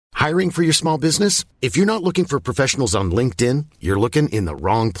Hiring for your small business? If you're not looking for professionals on LinkedIn, you're looking in the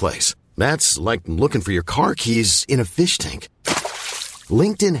wrong place. That's like looking for your car keys in a fish tank.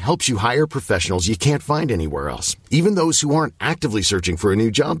 LinkedIn helps you hire professionals you can't find anywhere else, even those who aren't actively searching for a new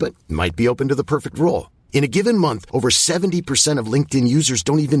job but might be open to the perfect role. In a given month, over 70% of LinkedIn users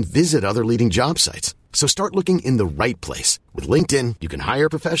don't even visit other leading job sites. So start looking in the right place. With LinkedIn, you can hire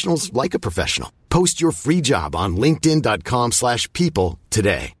professionals like a professional. Post your free job on linkedin.com/people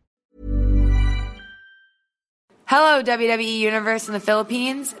today. Hello, WWE Universe in the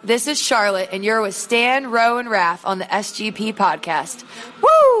Philippines. This is Charlotte, and you're with Stan, Ro, and Raph on the SGP podcast.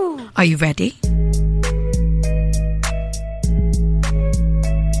 Woo! Are you ready?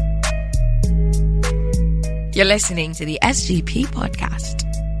 You're listening to the SGP podcast.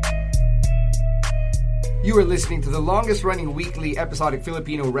 You are listening to the longest-running weekly episodic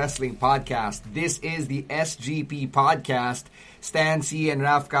Filipino wrestling podcast. This is the SGP podcast. Stan C and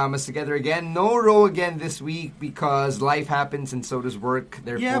Raf Camas together again. No Ro again this week because life happens and so does work.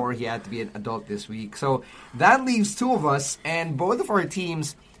 Therefore, He had to be an adult this week. So that leaves two of us, and both of our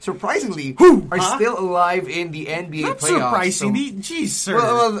teams, surprisingly, are still alive in the NBA Not playoffs. Surprisingly, jeez, sir.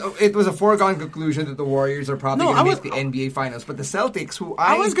 Well, it was a foregone conclusion that the Warriors are probably going to make the NBA Finals. But the Celtics, who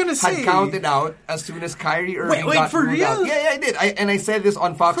I had counted out as soon as Kyrie Irving got for ruled real? out. Yeah, I did. And I said this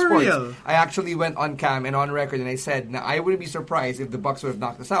on Fox For Sports. real? I actually went on cam and on record, and I said, now, I wouldn't be surprised if the Bucks would have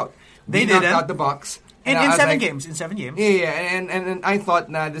knocked us out. They knocked didn't. out the Bucks. In 7 games. Yeah, and I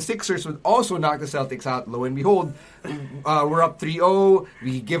thought the Sixers would also knock the Celtics out. Lo and behold, we're up 3-0.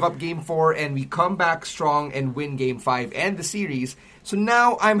 We give up Game 4, and we come back strong and win Game 5 and the series. So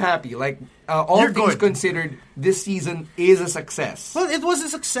now I'm happy. Like, all things considered, this season is a success. Well, it was a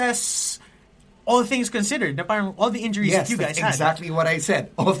success, all things considered. All the injuries that you guys had. Exactly what I said.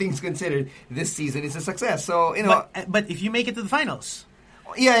 All things considered, this season is a success. So, you know. But if you make it to the finals.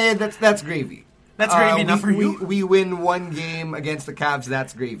 Yeah, that's gravy. That's gravy enough for you? We win one game against the Cavs,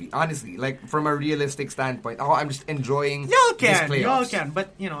 that's gravy. Honestly, like, from a realistic standpoint. I'm just enjoying this playoffs. Y'all can.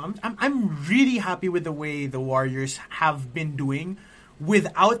 But, you know, I'm really happy with the way the Warriors have been doing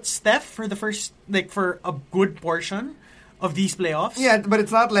without Steph for a good portion of these playoffs. Yeah, but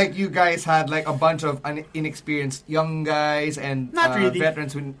it's not like you guys had like a bunch of inexperienced young guys and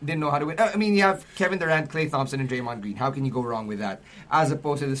veterans who didn't know how to win. I mean, you have Kevin Durant, Klay Thompson, and Draymond Green. How can you go wrong with that? As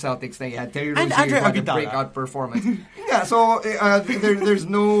opposed to the Celtics, now you had Terry Rozier who had a breakout performance. Yeah, so there's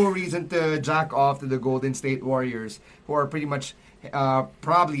no reason to jack off to the Golden State Warriors, who are pretty much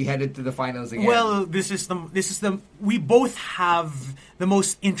probably headed to the finals again. Well, we both have the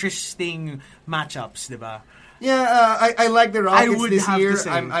most interesting matchups, diba? Yeah, I like the Rockets this year. To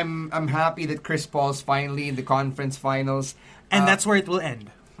say. I'm happy that Chris Paul's finally in the conference finals, and that's where it will end.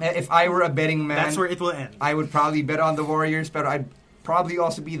 If I were a betting man, that's where it will end. I would probably bet on the Warriors, but I'd probably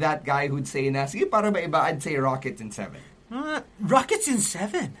also be that guy who'd say, sige, para ba iba, I'd say Rockets in 7. Rockets in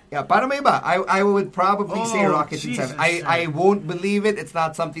 7? Yeah, para ba iba. I would probably say Rockets in 7. I won't believe it. It's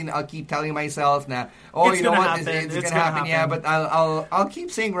not something I'll keep telling myself na, you know what, it's gonna happen. Yeah, but I'll keep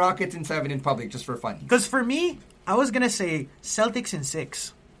saying Rockets in 7 in public just for fun. Because for me, I was gonna say Celtics in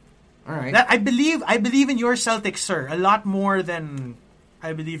 6. All right. I believe in your Celtics, sir, a lot more than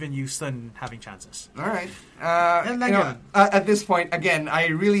I believe in Houston having chances. All right. At this point, again, I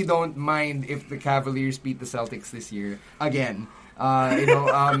really don't mind if the Cavaliers beat the Celtics this year. Again,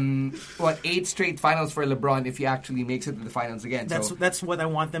 8 straight finals for LeBron if he actually makes it to the finals again. That's what I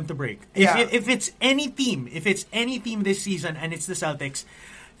want them to break. Yeah. If it's any team this season and it's the Celtics,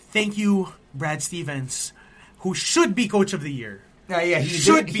 thank you, Brad Stevens, who should be Coach of the Year. He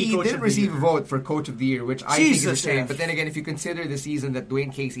did receive a vote for Coach of the Year, which I think is a shame. But then again, if you consider the season that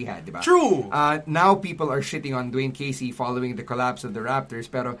Dwayne Casey had, diba? True. Now people are shitting on Dwayne Casey following the collapse of the Raptors.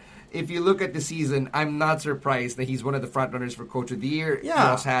 Pero if you look at the season, I'm not surprised that he's one of the frontrunners for Coach of the Year. Yeah. He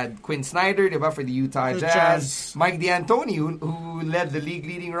also had Quinn Snyder, diba, for the Utah Jazz. Mike D'Antoni, who led the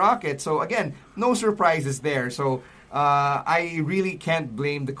league-leading Rockets. So again, no surprises there. So I really can't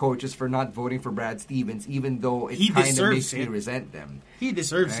blame the coaches for not voting for Brad Stevens, even though it kind of makes me resent them. He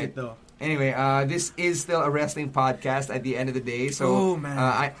deserves it, though. Anyway, this is still a wrestling podcast at the end of the day, so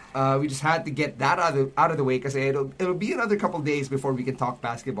we just had to get that out of the way because it'll be another couple days before we can talk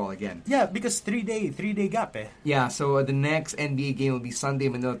basketball again. Yeah, because 3 day gap eh. Yeah, so the next NBA game will be Sunday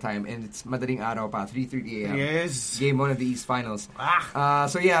Manila time, and it's madaling araw pa, 3:30 a.m. Yes. Game 1 of the East Finals.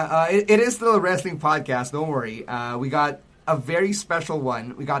 It is still a wrestling podcast. Don't worry. We got a very special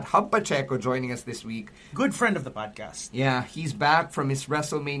one. We got Hub Pacheco joining us this week. Good friend of the podcast. Yeah, he's back from his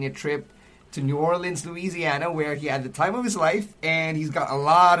WrestleMania trip to New Orleans, Louisiana, where he had the time of his life, and he's got a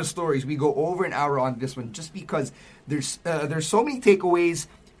lot of stories. We go over an hour on this one just because there's so many takeaways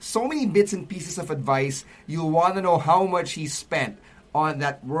so many bits and pieces of advice. You'll want to know how much he spent on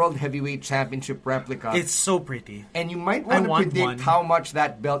that World Heavyweight Championship replica. It's so pretty. And you might want to predict how much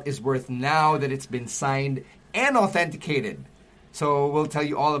that belt is worth now that it's been signed and authenticated. So we'll tell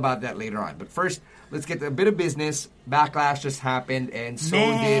you all about that later on. But first, let's get to a bit of business. Backlash just happened, and so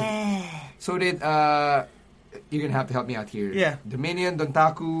did you're gonna have to help me out here. Yeah. Dominion,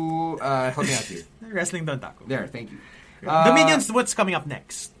 Dontaku, help me out here. Wrestling Dontaku. There, thank you. Dominion's what's coming up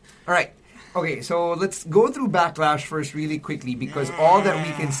next. All right. Okay, so let's go through Backlash first really quickly because all that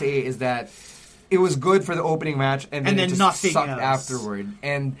we can say is that it was good for the opening match and then it just nothing sucked else. afterward.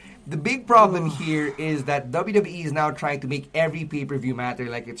 And the big problem here is that WWE is now trying to make every pay-per-view matter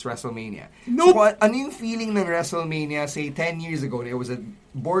like it's WrestleMania. Nope. So, ano yung feeling ng WrestleMania, say, 10 years ago, it was a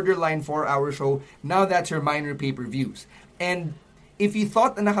borderline 4-hour show. Now that's your minor pay-per-views. And if you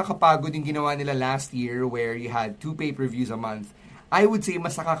thought na nakakapagod yung ginawa nila last year where you had 2 pay-per-views a month, I would say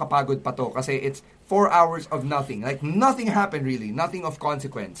mas nakakapagod pa to kasi it's 4 hours of nothing. Like, nothing happened really. Nothing of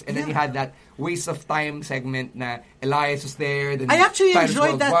consequence. And then you had that waste of time segment na Elias was there. Then I actually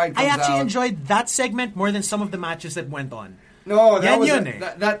enjoyed that. I actually enjoyed that segment more than some of the matches that went on. No,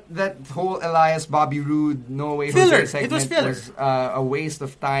 that whole Elias Bobby Roode No Way Jose segment was a waste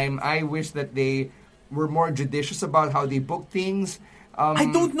of time. I wish that they were more judicious about how they book things.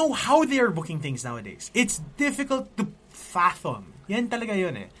 I don't know how they are booking things nowadays. It's difficult to fathom. Yan talaga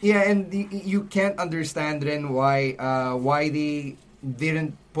yun eh. Yeah, and you can't understand then why they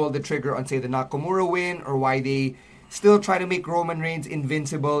didn't pull the trigger on, say, the Nakamura win, or why they still try to make Roman Reigns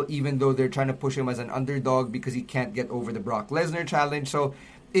invincible even though they're trying to push him as an underdog because he can't get over the Brock Lesnar challenge. So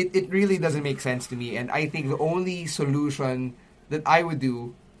it really doesn't make sense to me. And I think the only solution that I would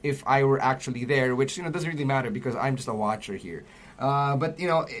do if I were actually there, which doesn't really matter because I'm just a watcher here. But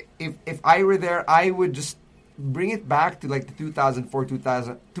if I were there, I would just bring it back to like the 2004,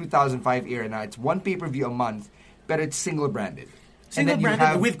 2005 era. Now it's 1 pay-per-view a month, but it's single branded.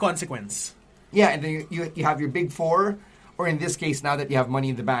 With consequence. Yeah, and then you have your big 4, or in this case, now that you have Money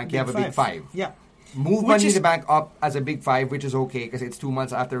in the Bank, you have a big 5. Yeah. Move Money in the Bank up as a big 5, which is okay because it's 2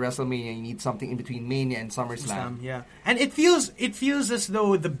 months after WrestleMania. You need something in between Mania and SummerSlam. Yeah, and it feels as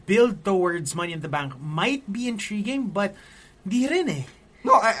though the build towards Money in the Bank might be intriguing, but di rin eh.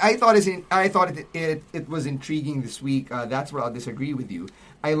 No, I thought it was intriguing this week. That's where I'll disagree with you.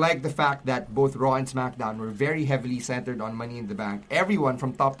 I like the fact that both Raw and SmackDown were very heavily centered on Money in the Bank. Everyone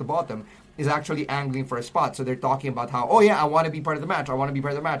from top to bottom is actually angling for a spot. So they're talking about how, I want to be part of the match. I want to be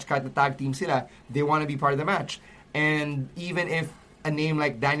part of the match. Kahit na tag team sila, they want to be part of the match. And even if a name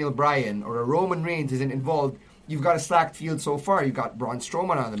like Daniel Bryan or a Roman Reigns isn't involved, you've got a stacked field so far. You've got Braun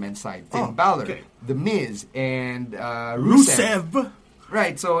Strowman on the men's side, Finn Balor, The Miz, and Rusev.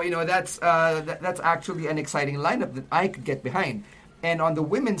 Right, so that's actually an exciting lineup that I could get behind. And on the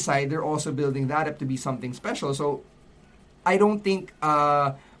women's side, they're also building that up to be something special. So I don't think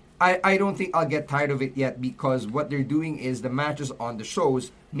I don't think I'll get tired of it yet because what they're doing is the matches on the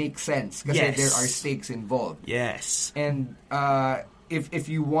shows make sense because there are stakes involved. Yes, and if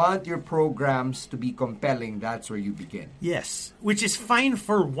you want your programs to be compelling, that's where you begin. Yes, which is fine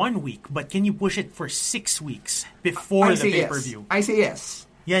for 1 week, but can you push it for 6 weeks before the pay-per-view? I say yes.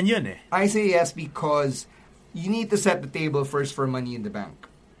 Yan yun eh. I say yes because you need to set the table first for Money in the Bank.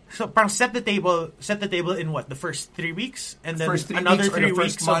 So, parang set the table in what? The first 3 weeks? And then another 3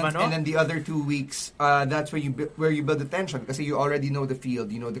 weeks month, of ano? and then the other 2 weeks, that's where you build the tension because you already know the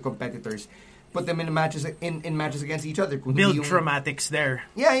field, you know the competitors. Put them in matches against each other. Kung build dramatics there.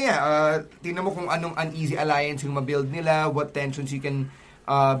 Yeah. Tingnan mo kung anong uneasy alliance yung mabuild nila, what tensions you can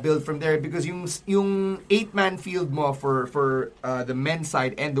build from there. Because yung 8-man field mo for the men's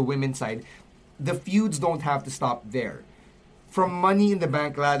side and the women's side, the feuds don't have to stop there. From Money in the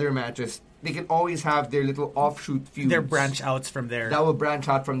Bank ladder matches, they can always have their little offshoot feuds. Their branch outs from there. That will branch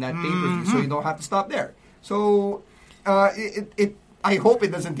out from that pay-per-view, so you don't have to stop there. So, I hope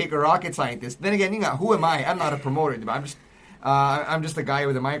it doesn't take a rocket scientist. Then again, who am I? I'm not a promoter. I'm just a guy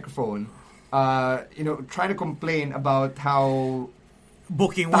with a microphone, trying to complain about how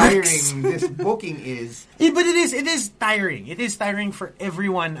tiring this booking is. But it is tiring. It is tiring for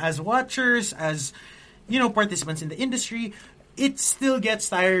everyone as watchers, as participants in the industry. It still gets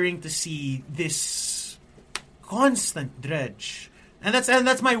tiring to see this constant dredge, and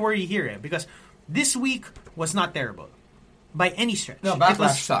that's my worry here, because this week was not terrible by any stretch. No,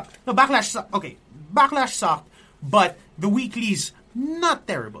 Backlash sucked. No, Backlash sucked. Okay, Backlash sucked, but the weekly's not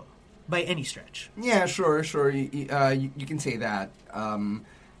terrible by any stretch. Yeah, sure. You can say that. Yun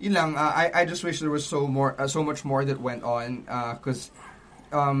lang, I just wish there was so much more that went on, because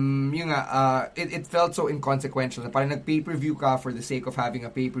it felt so inconsequential. Parang nag-pay-per-view ka for the sake of having a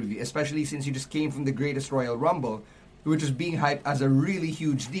pay-per-view, especially since you just came from the greatest Royal Rumble, which is being hyped as a really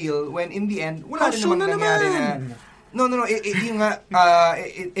huge deal, when in the end, wala rin namang nangyari na... No.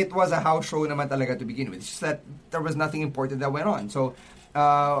 It was a house show naman talaga to begin with. It's just that there was nothing important that went on. So,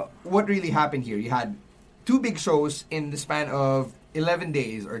 what really happened here? You had 2 big shows in the span of 11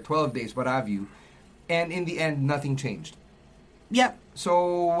 days or 12 days, what have you, and in the end, nothing changed. Yeah.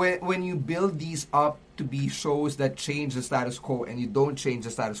 So when you build these up to be shows that change the status quo and you don't change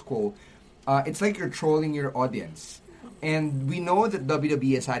the status quo, it's like you're trolling your audience. And we know that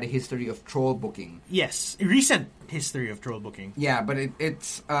WWE has had a history of troll booking. Yes, a recent history of troll booking. Yeah, but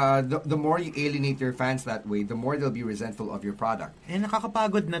it's the more you alienate your fans that way, the more they'll be resentful of your product. And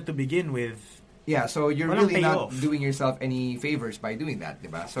nakakapagod na to begin with. Yeah, so you're Walang really payoff. not doing yourself any favors by doing that,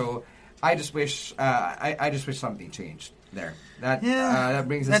 diba? So I just wish I just wish something changed there. That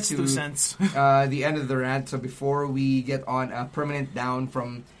brings us that's to 2 cents. the end of the rant. So before we get on a permanent down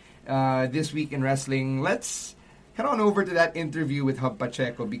from this week in wrestling, let's head on over to that interview with Hub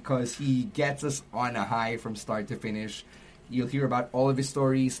Pacheco, because he gets us on a high from start to finish. You'll hear about all of his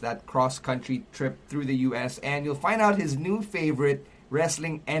stories, that cross-country trip through the U.S., and you'll find out his new favorite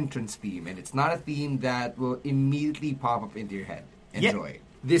wrestling entrance theme. And it's not a theme that will immediately pop up into your head. Enjoy. Yeah.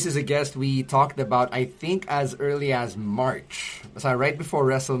 This is a guest we talked about, I think, as early as March. So right before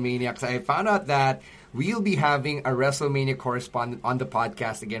WrestleMania, because I found out that we'll be having a WrestleMania correspondent on the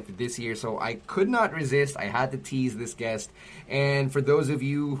podcast again for this year. So I could not resist. I had to tease this guest. And for those of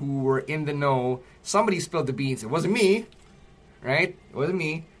you who were in the know, somebody spilled the beans. It wasn't me, right? It wasn't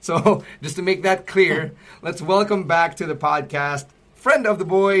me. So just to make that clear, let's welcome back to the podcast, friend of the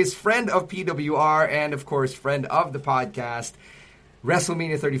boys, friend of PWR, and of course, friend of the podcast,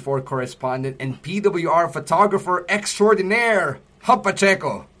 WrestleMania 34 correspondent and PWR photographer extraordinaire, Hub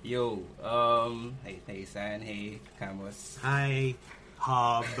Pacheco. Yo, hey San, hey Camus. Hi,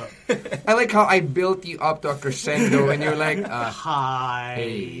 Hub. I like how I built you up to a crescendo and you're like, Hi.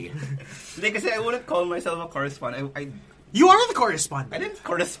 hey. Because I wouldn't call myself a correspondent. You are the correspondent. I didn't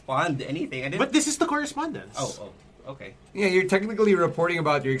correspond to anything. But this is the correspondence. Oh, okay. Yeah, you're technically reporting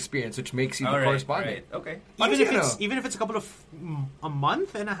about your experience, which makes you the correspondent. Right, okay. Even if it's a couple of a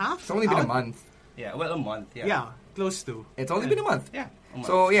month and a half. It's only been a month. Yeah, well, a month, yeah. Yeah, close to. It's only been a month. Yeah.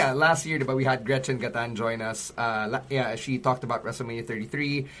 So, yeah, last year, we had Gretchen Gatan join us. She talked about WrestleMania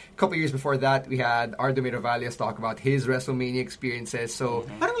 33. A couple years before that, we had Ardo Miravalias talk about his WrestleMania experiences. So,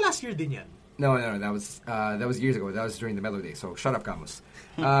 Parang last year din yan. No, that was years ago. That was during the Mellow Day. So, shut up, Camus.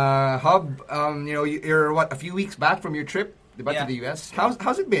 Hub, you're a few weeks back from your trip to the US.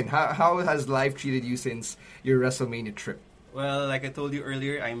 How's it been? How has life treated you since your WrestleMania trip? Well, like I told you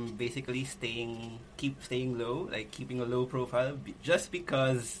earlier, I'm basically keep staying low, like keeping a low profile, just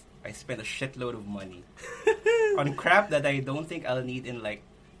because I spent a shitload of money on crap that I don't think I'll need in like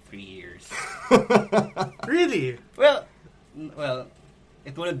 3 years. Really? Well,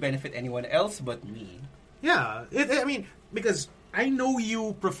 it wouldn't benefit anyone else but me. Yeah, because I know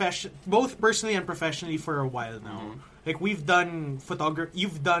you both personally and professionally for a while now. Mm-hmm. Like you've done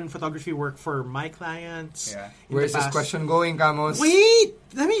photography work for my clients. Yeah. Where's this question going, Camus? Wait,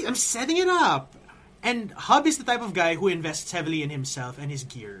 I'm setting it up. And Hub is the type of guy who invests heavily in himself and his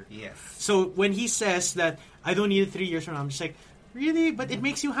gear. Yes. So when he says that I don't need it 3 years from now, I'm just like, really? But it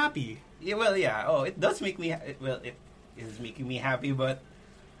makes you happy. Yeah. Well, yeah. Oh, it does make me. It is making me happy, but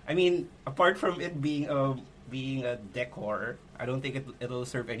I mean, apart from it being a decor, I don't think it'll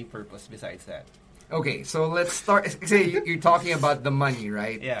serve any purpose besides that. Okay, so let's start. Say you're talking about the money,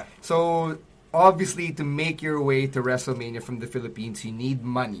 right? Yeah. So obviously, to make your way to WrestleMania from the Philippines, you need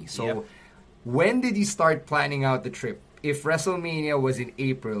money. So when did you start planning out the trip? If WrestleMania was in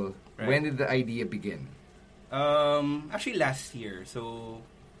April, when did the idea begin? Actually, last year. So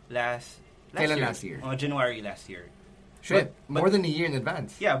last year? January last year. Shit, more than a year in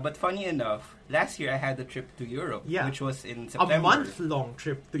advance. Yeah, but funny enough, last year I had a trip to Europe, which was in September. A month-long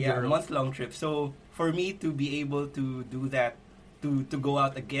trip to Europe. Yeah, a month-long trip. So for me to be able to do that, to go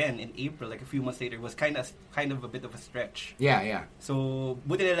out again in April, like a few months later, was kind of a bit of a stretch. Yeah. So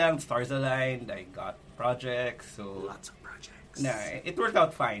buti na lang, stars aligned. I got projects. So lots of projects. Nah, it worked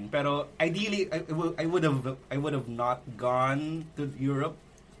out fine. Pero ideally, I would have not gone to Europe,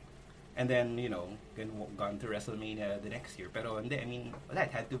 and then gone to WrestleMania the next year. Pero hindi, I mean,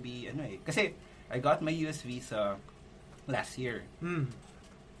 it had to be kasi I got my US visa last year.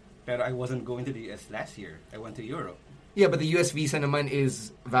 Pero I wasn't going to the US last year. I went to Europe. Yeah, but the US visa naman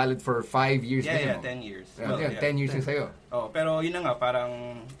is valid for 5 years. Yeah, 10 years. Well, 10 years yung sa'yo. Oh, pero yun na nga,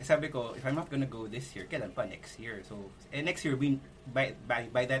 parang sabi ko, if I'm not gonna go this year, kailan pa next year? So, next year, by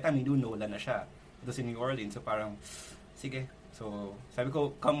that time, Nola na siya. Ito si New Orleans. So parang, sige. So, sabi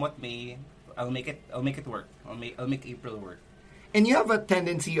ko, come what may, I'll make it work. I'll make April work. And you have a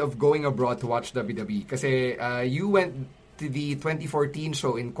tendency of going abroad to watch WWE kasi you went to the 2014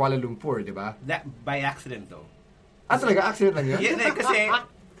 show in Kuala Lumpur, di ba? That by accident though. Talaga? Accident lang yun? Yeah, kasi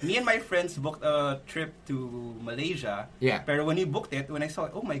me and my friends booked a trip to Malaysia. Yeah. Pero when we booked it, when I saw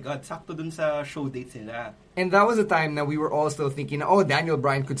it, oh my God, sakto dun sa show dates nila. And that was a time na we were all still thinking, oh, Daniel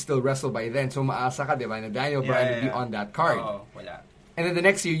Bryan could still wrestle by then. So maasa ka, di ba, na Daniel Bryan would be on that card. Oh, wala. And then the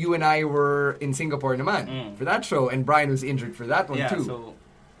next year, you and I were in Singapore naman for that show. And Bryan was injured for that one too. So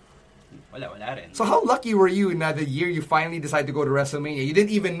wala rin. So how lucky were you na the year you finally decided to go to WrestleMania? You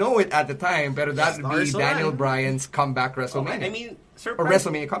didn't even know it at the time, pero that would be Daniel Bryan's comeback WrestleMania. I mean, or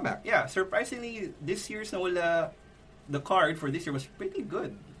WrestleMania comeback. Yeah, surprisingly, this year's the card for this year was pretty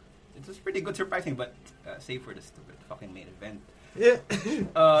good. It was pretty good, surprising, but save for the stupid fucking main event. Yeah.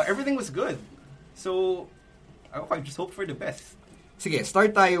 Everything was good. So I just hope for the best. Sige,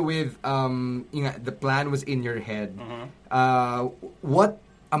 start tayo with the plan was in your head. What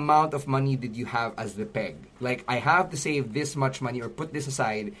amount of money did you have as the peg? Like, I have to save this much money or put this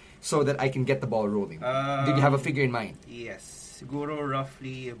aside so that I can get the ball rolling. Did you have a figure in mind? Yes. Siguro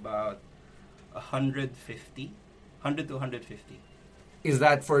roughly about 100 to 150. Is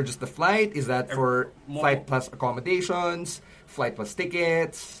that for just the flight? Is that for flight plus accommodations? Flight plus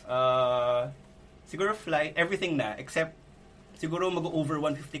tickets? Siguro flight, everything na, except siguro mag-over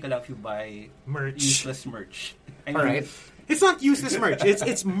 150 ka lang if you buy useless merch. I mean, alright. It's not useless merch.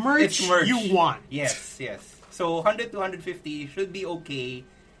 It's merch you want. Yes. So 100 to 150 should be okay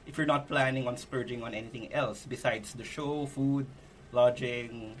if you're not planning on splurging on anything else besides the show, food,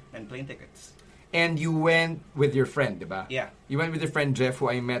 lodging, and plane tickets. And you went with your friend, diba? Yeah. You went with your friend Jeff, who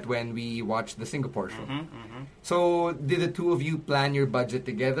I met when we watched the Singapore show. So, did the two of you plan your budget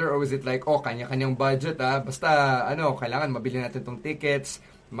together? Or was it like, kanya-kanyang budget, basta, kailangan mabili natin tong tickets,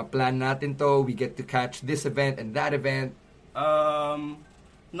 ma-plan natin to, we get to catch this event and that event?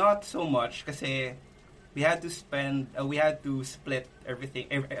 Not so much, kasi we had to split everything,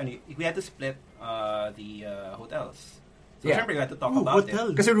 we had to split the hotels. So, syempre, we had to talk about it.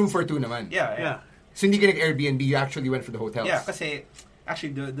 Kasi room for two naman. Yeah. So, hindi ka nag-Airbnb, you actually went for the hotels? Yeah, kasi,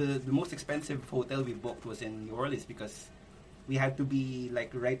 actually, the most expensive hotel we booked was in New Orleans because we had to be, like,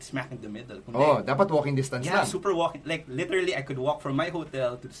 right smack in the middle. Dapat walking distance lang. Yeah, super walking. Like, literally, I could walk from my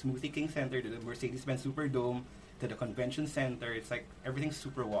hotel to the Smoothie King Center, to the Mercedes-Benz Superdome, to the convention center. It's like, everything's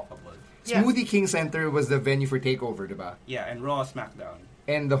super walkable. Yeah. Smoothie King Center was the venue for TakeOver, diba? Yeah, and Raw, SmackDown.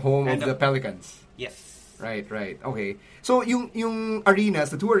 And the home of the Pelicans. Yes. Right. Okay. So, yung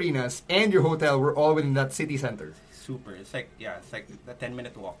arenas, the two arenas, and your hotel were all within that city center. Super. It's like a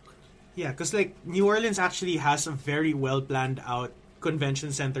 10-minute walk. Yeah, because like New Orleans actually has a very well planned out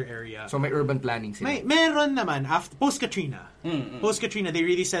convention center area. So may urban planning sila. Meron naman after post-Katrina. Post-Katrina, they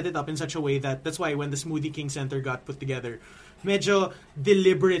really set it up in such a way that's why when the Smoothie King Center got put together, medyo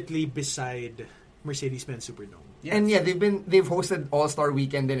deliberately beside Mercedes-Benz Superdome. Yes. And yeah, they've hosted All-Star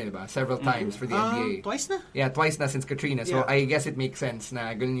Weekend din, diba? Several times for the NBA. Twice na? Yeah, twice na since Katrina. So I guess it makes sense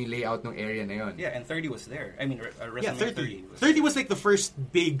na ganun yung layout ng area na yun. Yeah, and 30 was there. I mean, WrestleMania 30. 30 was like the first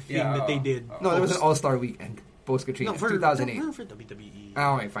big thing that they did. No, there was an All-Star Weekend post-Katrina. No, for 2008. For WWE.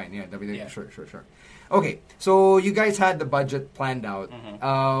 Okay, fine. Yeah, WWE. Yeah. Sure. Okay, so you guys had the budget planned out.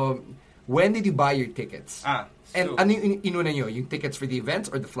 When did you buy your tickets? And ano yung inuna nyo? Yung tickets for the events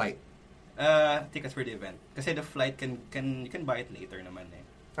or the flight? Tickets for the event. Kasi the flight you can buy it later naman eh.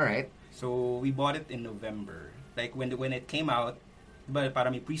 Alright. So we bought it in November. Like when it came out, but para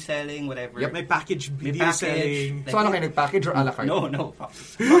may pre-selling, whatever. Yep. May package video selling. Like, so ano kayo, nag-package or a la carte? No. Fuck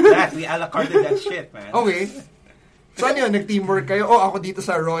that. We a la carte that shit, man. Okay. So ano yun, nag-teamwork kayo? Ako dito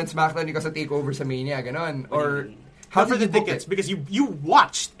sa Raw and SmackDown, ikaw sa TakeOver sa Mania, ganon? Or how did for the you book tickets? it? Because you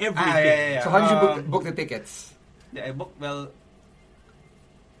watched everything. So how did you book the tickets? Yeah, I booked,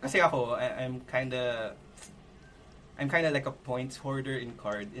 kasi ako, I'm kinda like a points hoarder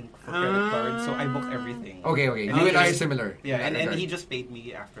for credit cards, so I booked everything. Okay. You and I are similar. Yeah, and he just paid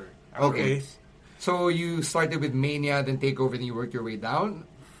me after. Okay. So you started with Mania, then TakeOver, then you worked your way down?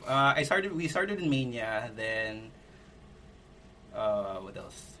 We started in Mania, then what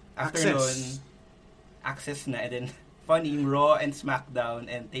else? After Access na, and then funny, Raw and SmackDown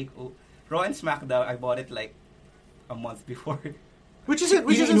and Raw and SmackDown, I bought it like a month before. Which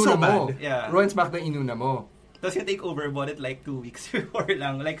isn't so bad. Yeah. Raw and SmackDown inuna mo. Tapos yung TakeOver, bought it like 2 weeks before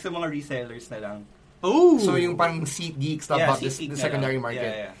lang. Like sa mga resellers na lang. Oh! So yung parang seat geek stuff about the secondary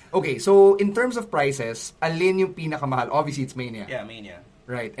market. Yeah. Okay, so in terms of prices, alin yung pinakamahal? Obviously, it's Mania. Yeah, Mania.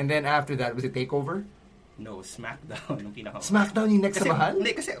 Right. And then after that, was it TakeOver? No, SmackDown yung pinakamahal. SmackDown yung next sa mahal?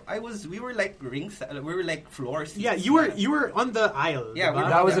 Hindi, kasi we were like rings, we were like floor seats. Yeah, you were on the aisle. Yeah,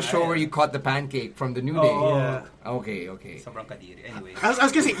 that was a show where you caught the pancake from the New Day. Yeah. Okay. Sobrang kadiri. Anyway. I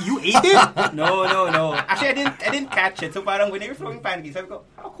was gonna say, you ate it? No. Actually, I didn't catch it. So parang when they were throwing pancakes, sabi ko,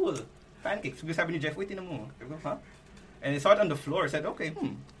 how cool. Pancakes. Sabi ni Jeff, wait, tinan mo. Sabi ko, huh? And I saw it on the floor. I said, okay,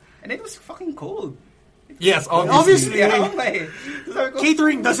 And it was fucking cold. Yes, obviously. Yeah, okay. So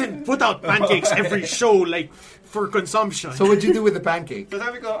Catering doesn't put out pancakes every show, like, for consumption. So what'd you do with the pancake? So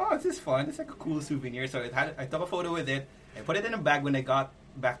sabi ko, this is fun. It's like a cool souvenir. So I took a photo with it. I put it in a bag when I got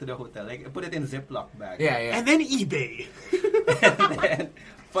back to the hotel. Like, I put it in a Ziploc bag. Yeah. And then eBay. And then,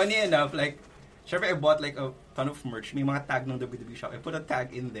 funny enough, like, syempre, I bought like a ton of merch. May mga tag ng WWE shop. I put a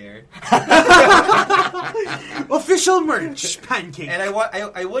tag in there. Official merch, pancake. And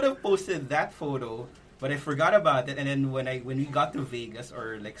I would have posted that photo, but I forgot about it. And then when we got to Vegas,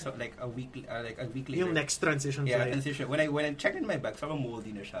 or like a week later, Yung next transition flight. Transition. When I checked in my bag, sobrang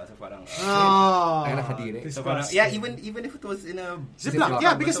moldy na siya. So parang Ay, nakadiri. So parang, yeah, even if it was in a Ziploc.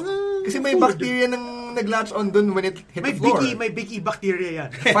 Yeah, because kasi may bacteria nang nag-latch on dun when it hit the floor. May biggie bacteria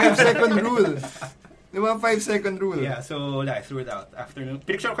yan. 5-second rule. Diba? 5-second rule. Yeah, so I threw it out. After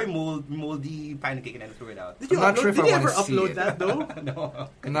picture ko yung moldy pancake and then threw it out. Did you ever upload that though?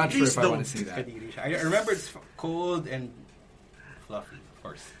 No. I'm not sure if I want to see that. I remember it's cold and fluffy, of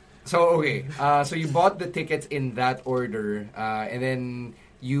course. So, okay. So you bought the tickets in that order, and then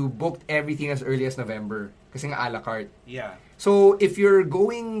you booked everything as early as November. Kasi nga a la carte. Yeah. So, if you're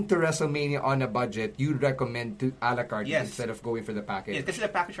going to WrestleMania on a budget, you'd recommend to a la carte instead of going for the package. Yeah, kasi the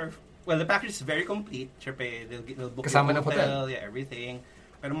package is very complete. Siyempre, they'll book Kasama your ng hotel. Yeah, everything.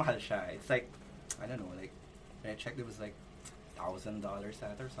 Pero mahal siya. It's like, I don't know, like, when I checked, it was like $1,000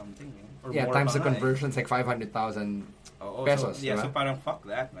 that or something. Or yeah, more times the pa nga, conversion, it's like 500,000 pesos. So parang fuck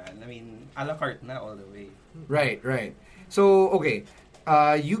that, man. I mean, a la carte na all the way. Right. So, okay.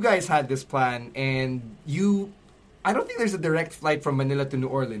 You guys had this plan, and I don't think there's a direct flight from Manila to New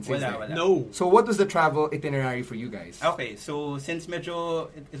Orleans, is there? Wala. No. So what was the travel itinerary for you guys? Okay, so since medyo,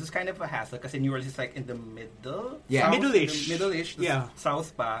 it was kind of a hassle kasi New Orleans is like in the middle? Yeah. South, Middle-ish. Middle-ish. Yeah.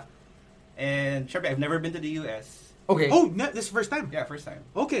 South pa. And syempre, I've never been to the US. Okay. Oh, this is first time? Yeah, first time.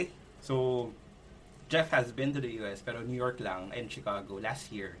 Okay. So, Jeff has been to the US, pero New York lang and Chicago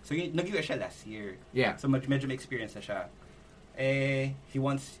last year. So, nag-US siya last year. Yeah. So, medyo may experience na siya. He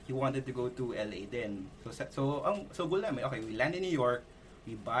wanted to go to LA then. So goal namin, okay, we land in New York,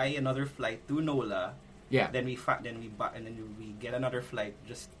 we buy another flight to NOLA. Yeah. Then we get another flight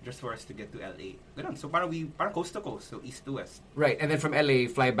just for us to get to LA. Ganun. So parang coast to coast, so east to west. Right, and then from LA,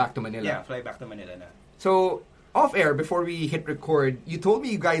 fly back to Manila. Yeah, fly back to Manila na. So, off air, before we hit record, you told me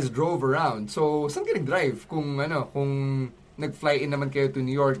you guys drove around. So, saan ka nag-drive? Kung nag-fly in naman kayo to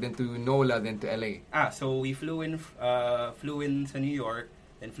New York, then to NOLA, then to LA. So we flew in to New York,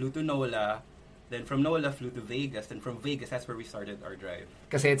 then flew to NOLA, then from NOLA flew to Vegas, then from Vegas, that's where we started our drive.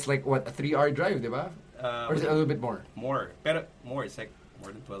 Kasi it's like, what, a 3-hour drive, di ba? Or is it a little bit more? More. Pero more, it's like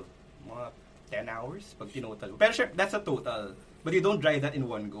more than 12. Mga 10 hours pag tinotal. Pero sure, that's a total. But you don't drive that in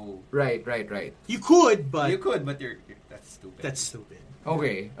one go. Right. You could, but you're that's stupid. That's stupid.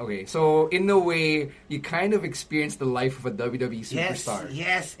 Okay. So, in a way, you kind of experienced the life of a WWE superstar.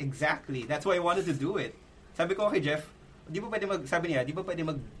 Yes, exactly. That's why I wanted to do it. Sabi ko kay Jeff, di ba pwede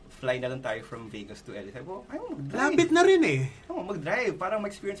mag-fly na lang tayo from Vegas to LA? Sabi ko, ayaw mag-drive. Labit na rin eh. Ayaw mag-drive. Parang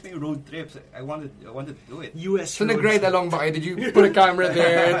mag-experience mo yung road trips. I wanted to do it. US So, nag-ride along ba kayo? Did you put a camera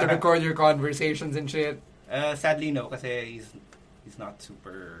there to record your conversations and shit? Sadly, no. Kasi he's not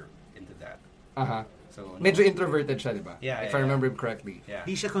super into that. Uh-huh. So, no. Medyo introverted siya, di ba? Yeah, If I remember him correctly. Yeah.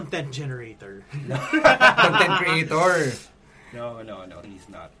 He's a content generator. Content creator. No, he's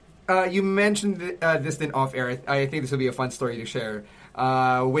not. You mentioned this then off air. I think this will be a fun story to share.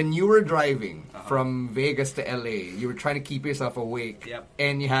 When you were driving from Vegas to LA, you were trying to keep yourself awake. Yep.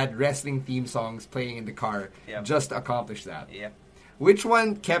 And you had wrestling theme songs playing in the car just to accomplish that. Yep. Which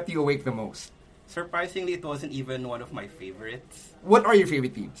one kept you awake the most? Surprisingly, it wasn't even one of my favorites. What are your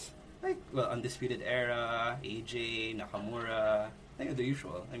favorite themes? Like, Undisputed Era, AJ, Nakamura, like the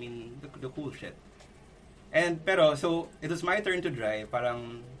usual. I mean, the cool shit. Pero, so, it was my turn to drive.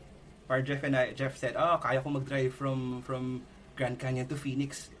 Parang Jeff said, kaya ko mag-drive from Grand Canyon to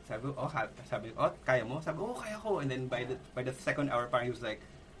Phoenix. Sabi ko, kaya mo? Sabi ko, kaya ko. And then by the second hour, parang he was like,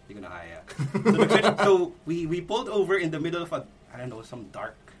 hindi ko na kaya. So we pulled over in the middle of some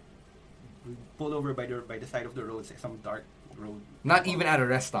dark. We pulled over by the side of the road, some dark road. Not even at a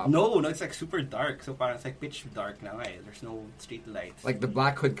rest stop. No, it's like super dark. So parang it's like pitch dark na nga eh. There's no street lights. Like the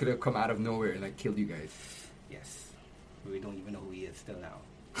Black Hood could have come out of nowhere and like killed you guys. Yes. We don't even know who he is still now.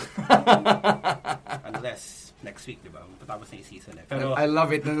 Unless next week, diba? Patapos na yung season eh. Pero, I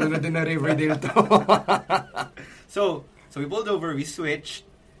love it. Nanonood din na Riverdale to. So we pulled over, we switched,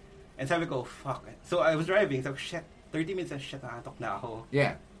 and sabi ko, fuck. So I was driving, so shit, 30 minutes na shit, nakatok na ako.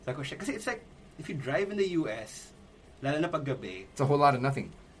 Yeah. Sabi ko, shit. Kasi it's like, if you drive in the US, lalo na paggabi, it's a whole lot of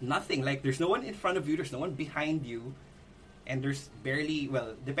nothing. Nothing. Like, there's no one in front of you, there's no one behind you, and there's barely,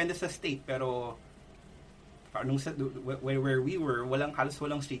 well, depende sa state, pero where we were, halos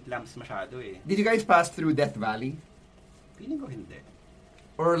walang street lamps masyado eh. Did you guys pass through Death Valley? Feeling ko hindi.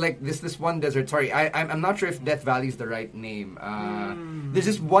 Or like this one desert. Sorry, I'm not sure if Death Valley is the right name. There's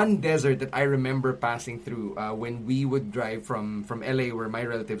this one desert that I remember passing through when we would drive from LA, where my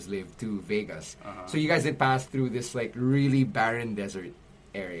relatives live, to Vegas. So you guys did pass through this like really barren desert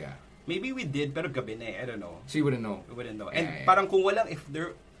area. Maybe we did, pero gabi na eh. I don't know. So you wouldn't know. We wouldn't know. And parang kung walang,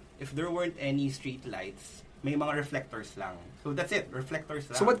 if there weren't any street lights, may mga reflectors lang. So that's it, reflectors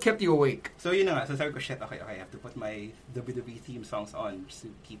lang. So what kept you awake? So yun na nga, so sabi ko, shit, okay, I have to put my WWE theme songs on just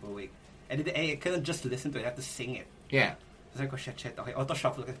to keep awake. And I couldn't just listen to it, I have to sing it. Yeah. So sabi ko, shit, okay, auto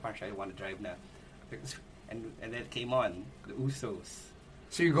shuffle kasi parang I want to drive na. And then it came on, the Usos.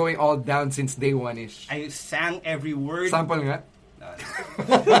 So you're going all down since day one-ish? I sang every word. Sample nga?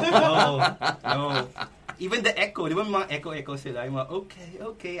 No. Even the echo, di ba mga echo sila? Yung mga,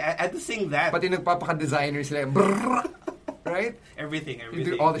 okay. I had to sing that. Pati nagpapaka-designer sila, brrrr, right? Everything. You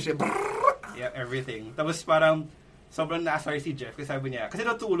do all the shit, brrrr. Yeah, everything. Tapos parang, sobrang na-sorry si Jeff kasi sabi niya, kasi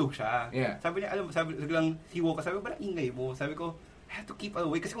natulog siya. Yeah. Sabi niya, biglang he woke up, sabi ko, parang ingay mo. Sabi ko, I have to keep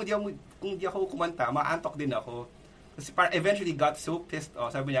awake kasi kung di ako kumanta, maantok din ako. Kasi parang eventually got so pissed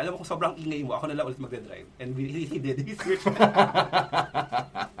off. Sabi niya, alam mo kung sobrang ingay mo, ako na lang ulit magdadrive. And he did. He switched.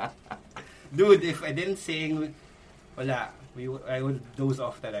 Dude, if I didn't sing, wala. I would doze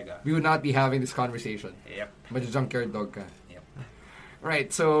off talaga. We would not be having this conversation. Yep. But junkyard dog ka. Yep.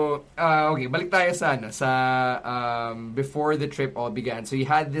 Right, so, okay, balik tayo sa before the trip all began. So you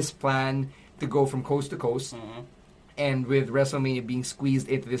had this plan to go from coast to coast, and with WrestleMania being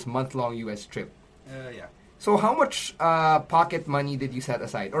squeezed into this month-long US trip. Yeah. So how much pocket money did you set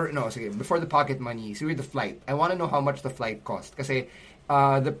aside? Or no, sige, before the pocket money, so the flight. I want to know how much the flight cost. Kasi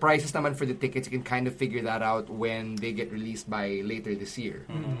the prices naman for the tickets, you can kind of figure that out when they get released by later this year,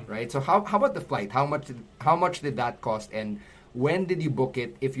 right? So how about the flight? How much did that cost, and when did you book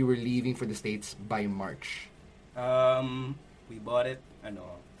it if you were leaving for the States by March? We bought it,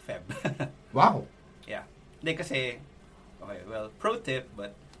 Feb. Wow. Yeah. Hindi kasi, okay, well, pro tip,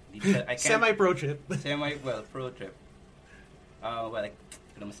 but I can't. Semi-pro trip. Pro trip. Like,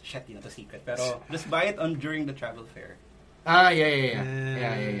 shit, yun na to secret. Pero, just buy it during the travel fair.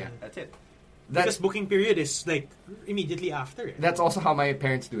 Yeah. That's it. Because booking period is like immediately after. That's also how my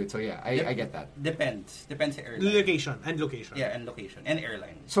parents do it. So yeah, I get that. Depends sa airline. Location. Yeah, and location and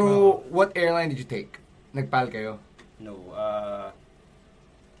airline. So what airline did you take? Nagpal kayo? No.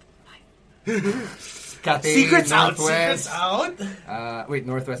 Cathay, Secrets Northwest. out. Wait,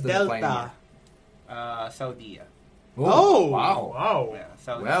 Northwest doesn't fly anymore. Saudi. Oh, wow. Yeah,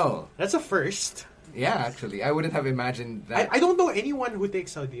 Saudi. Well, that's a first. Yeah, actually, I wouldn't have imagined that. I don't know anyone who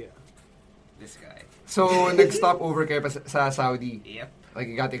takes Saudi. This guy. So, nag-stop over kayo sa Saudi? Yep. Like,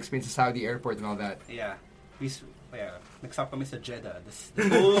 you got to experience the Saudi airport and all that? Yeah. Nag-stop kami sa Jeddah. The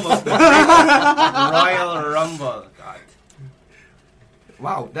home of the Royal Rumble. God.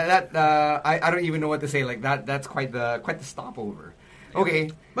 Wow. I don't even know what to say. Like, that's quite the stopover.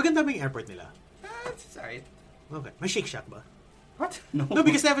 Okay. Maganda ba yung airport nila? It's alright. Okay. May Shake Shack ba? What? No,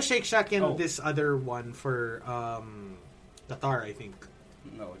 because they have a Shake Shack in this other one for Qatar, I think.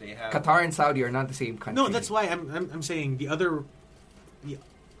 No, they have Qatar and Saudi are not the same country. No, that's why I'm saying the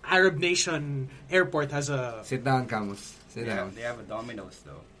Arab nation airport has a. Sit down, Camus. Sit down. They have a Domino's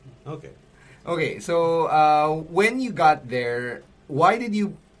though. Okay. So when you got there, why did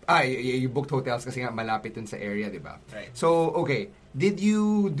you? You booked hotels kasi nga malapit dun sa area, diba? Right. So okay, did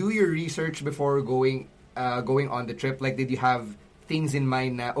you do your research before going on the trip? Like, did you have things in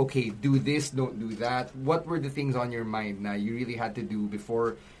mind na, okay, do this, don't do that? What were the things on your mind na you really had to do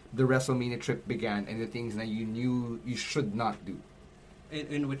before the WrestleMania trip began, and the things that you knew you should not do?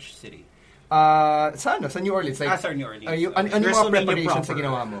 In which city? Sa New Orleans. Like, sa New Orleans. Ano yung mga preparations na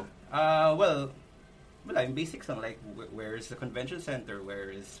ginawa mo? Well, in basics lang, like, where is the convention center?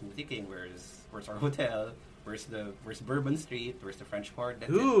 Where is Smoothie King? Where's our hotel? Where's Bourbon Street? Where's the French Court?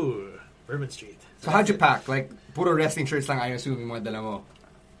 Ooh. Bourbon Street. So how'd you pack? Like, puro wrestling shirts lang I assume yung mga dala mo?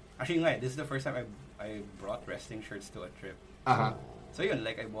 Actually, this is the first time I brought wrestling shirts to a trip. So yun,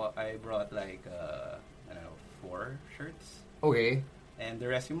 like I brought like I don't know, 4 shirts. Okay. And the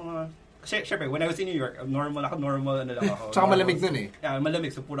rest yung mga syempre, when I was in New York, normal ano lang ako. Tsaka malamig nun eh. Yeah, malamig.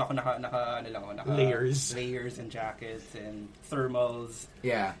 So puro ako naka layers and jackets and thermals.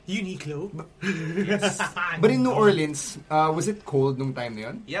 Yeah. Uniqlo. Yes. But in New Orleans, was it cold nung time na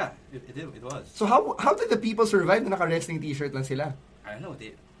yun? Yeah, it was. So how did the people survive na naka-wrestling t-shirt lang sila? I don't know.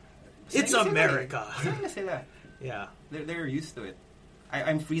 It's America. Sanay na sila. Yeah. They're used to it.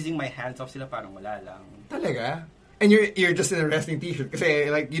 I'm freezing my hands off sila parang wala lang. Talaga? And you're just in a wrestling t-shirt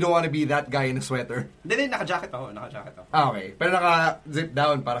kasi like you don't want to be that guy in a sweater. Then naka-jacket ako. Okay. Pero naka-zip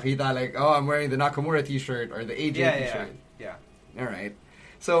down para kita like, oh, I'm wearing the Nakamura t-shirt or the AJ t-shirt. Yeah. All right.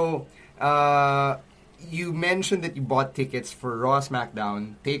 So, you mentioned that you bought tickets for Raw,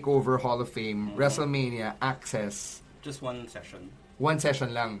 SmackDown, Takeover, Hall of Fame, WrestleMania, Access. Just one session. One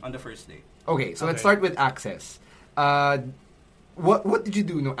session lang. On the first day. Okay, so let's start with Access. What did you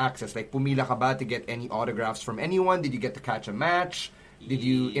do no Access? Like, pumila ka ba to get any autographs from anyone? Did you get to catch a match? Did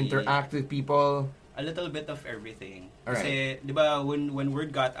you interact with people? A little bit of everything. All right. Kasi, di ba, when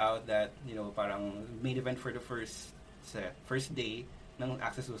word got out that, parang main event for the first day, ng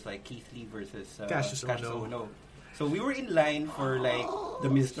Access was like Keith Lee versus Cassius Ohno. So we were in line for like the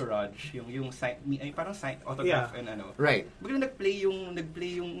Mr. Raj, yung sign, parang sign autograph and ano. Right. Biglang nagplay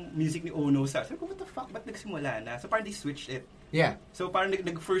yung music ni Ohno sa. Sabi ko, what the fuck? Ba't nagsimula na? So parang they switched it. Yeah. So parang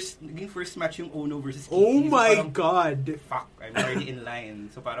naging first match yung Ohno versus Keith Oh Lee. my So God! Fuck, I'm already in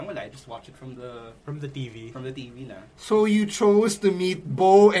line. So parang wala, I just watch it from the TV. From the TV na. So you chose to meet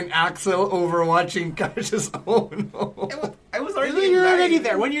Bo and Axel over watching Cassius Ohno. I was already You're in line. already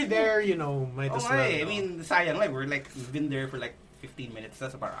there. When you're there, might as well. I mean, sayang like we've been there for like 15 minutes. So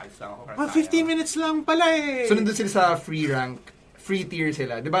parang alis lang ako. 15 minutes lang pala eh. So nandun sila sa free rank, free tier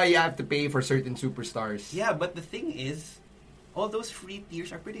sila. Diba you have to pay for certain superstars? Yeah, but the thing is, all those free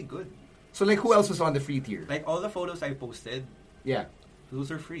tiers are pretty good. So like who else was on the free tier? Like all the photos I posted, yeah,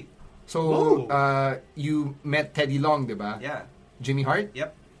 those are free. So you met Teddy Long, diba? Yeah. Jimmy Hart?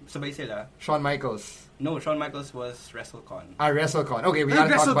 Yep. Sabay sila. Shawn Michaels? No, Shawn Michaels was WrestleCon. WrestleCon. Okay, we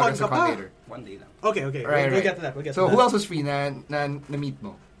gotta talk about WrestleCon later. One day lang. Okay. Right. We'll get to that. So who else was free na meet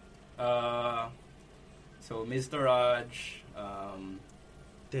mo? So Mr. Raj,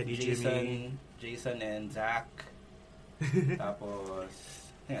 Teddy, Jason and Zach. Tapos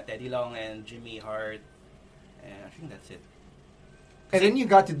Teddy Long and Jimmy Hart. And I think that's it. And then you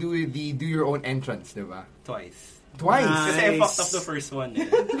got to do your own entrance, diba? Twice. Nice. Kasi I fucked up the first one. Eh.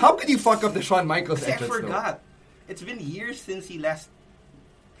 How could you fuck up the Shawn Michaels Kasi entrance? I forgot. It's been years since he last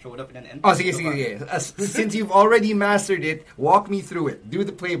showed up in an entrance. Oh, sige. Since you've already mastered it, walk me through it. Do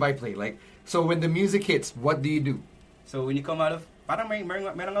the play-by-play. Like, so when the music hits, what do you do? So when you come out of, parang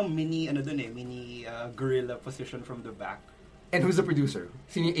meron kang mini gorilla position from the back. And who's the producer?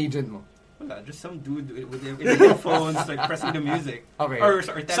 Sino yung agent mo? Wala, just some dude with earphones like pressing the music. Okay. Or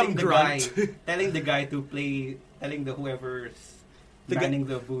telling Some the guy to play, telling the whoever's manning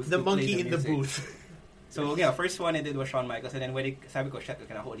the booth. The to monkey play in music. the booth. So yeah, first one I did was Shawn Michaels, and then when sabi ko, shit,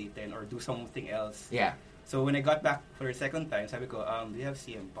 can I ulitin or do something else? Yeah. So when I got back for a second time, sabi ko, do you have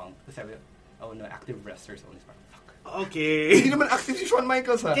CM Punk? Kasi sabi ko, oh no, active wrestlers only. Fuck. Okay. Hindi naman active si Shawn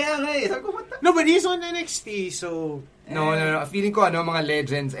Michaels, ha? Kaya nga eh. Sabi ko, what the? No, but he's on NXT, so... No. Feeling ko, mga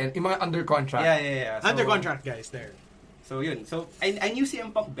legends and yung mga under contract. Yeah. So, under contract guys there. So yun. So I knew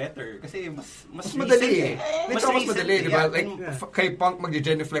CM Punk better kasi mas madali eh. Mas madali, di ba? yeah. Like kay Punk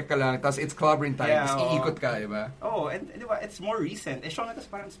mag-genuflect ka lang, tapos it's clobbering time, tapos iikot ka, di ba? Oh, and di ba, it's more recent. Shawn Michaels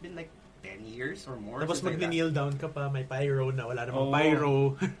parang it's been like 10 years or more. Tapos mag-kneel down ka pa, may pyro na, wala namang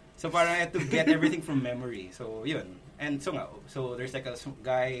pyro. So parang I had to get everything from memory. So yun. And so there's like a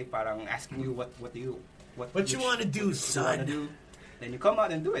guy parang asking you what you want to do, son? Then you come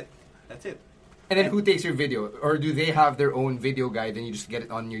out and do it. That's it. And then who takes your video? Or do they have their own video guide and you just get it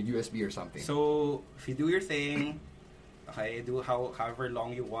on your USB or something? So, if you do your thing, okay, do however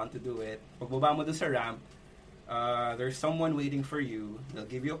long you want to do it. Pagbaba mo dun sa ramp, there's someone waiting for you. They'll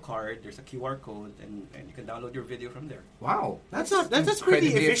give you a card. There's a QR code, and you can download your video from there. Wow. That's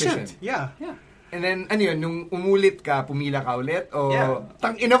pretty efficient. Yeah. And then, ano yun, nung umulit ka, pumila ka ulit? O,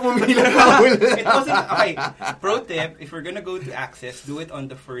 tang-ina pumila ka ulit? It wasn't, okay, pro tip, if we're gonna go to Access, do it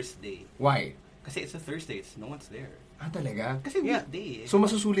on the first day. Why? Kasi it's a Thursday, no one's there. Talaga? Kasi weekday eh. So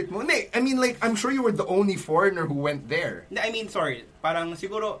masusulit mo? I mean, like, I'm sure you were the only foreigner who went there. I mean, sorry, parang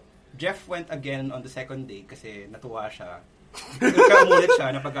siguro, Jeff went again on the second day kasi natuwa siya. Kaya umulit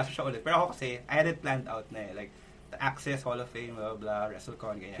siya, napagkasa siya ulit. Pero ako kasi, I had it planned out na eh. Like, the Access, Hall of Fame, blah, blah,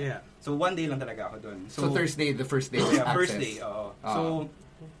 WrestleCon, ganyan. Yeah. So, one day lang talaga ako dun. So Thursday, the first day. Yeah, Access. first day, oo.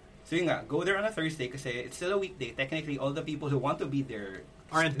 So yun nga, go there on a Thursday kasi it's still a weekday. Technically, all the people who want to be there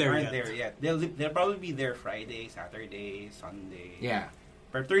aren't there yet. They'll probably be there Friday, Saturday, Sunday. Yeah.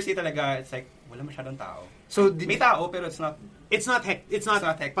 But Thursday talaga, it's like wala masyadong tao. So may tao pero it's not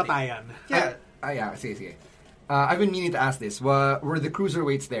hectic. Patayan. Yeah. Yeah, sige. I've been meaning to ask this. Were the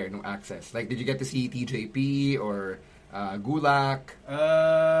cruiserweights there no access? Like, did you get to see TJP or Gulak?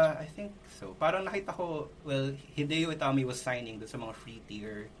 I think so. Parang nakita ko, Hideo Itami was signing sa mga free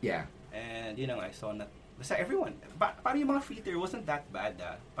tier. Yeah. And, I saw na, basta everyone, parang yung mga free tier wasn't that bad,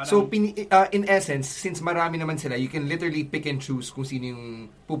 Parang, so, in essence, since marami naman sila, you can literally pick and choose kung sino yung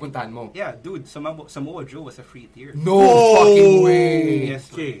pupuntahan mo. Yeah, dude, Samoa Joe was a free tier. No fucking way!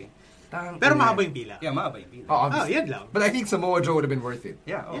 Yes, okay. Pero mahaba yung pila. Yeah, mahaba yung pila. Yan lang. But I think Samoa Joe would have been worth it.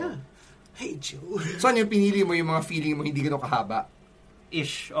 Yeah, Yeah. Hey, Joe. So, ano yung pinili mo yung mga feeling mo hindi gano'ng kahaba?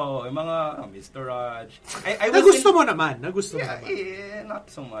 Ish. Yung mga Mr. Raj. Nagusto mo naman. Not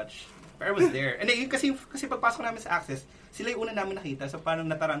so much. But I was there. And then, kasi pagpasok namin sa Access, sila yung una namin nakita. So,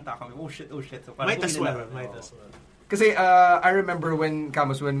 parang nataranta kami. Oh shit. So, parang might as well. Kasi I remember when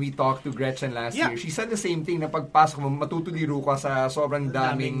we talked to Gretchen last year, she said the same thing na pagpasok mo, matutuliro ka sa sobrang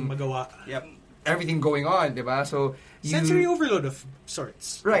daming magawa. Yep. Everything going on, diba? So sensory overload of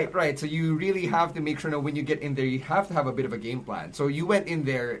sorts. Right. So you really have to make sure that when you get in there, you have to have a bit of a game plan. So you went in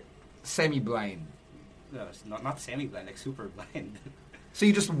there semi-blind. No, it's not semi-blind, like super blind. So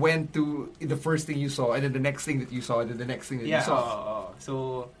you just went to the first thing you saw, and then the next thing that you saw, and then the next thing that you saw.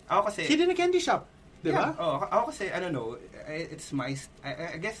 So ako kasi hidden a candy shop. Diba? Yeah. Ako kasi, I don't know, it's my,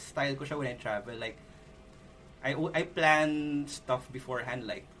 I guess style ko siya when I travel. Like, I plan stuff beforehand,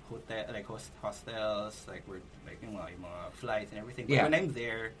 like hostels, like yung mga flights and everything. But when I'm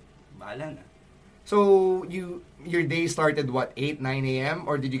there, bahala na. So your day started what, 8, 9 a.m.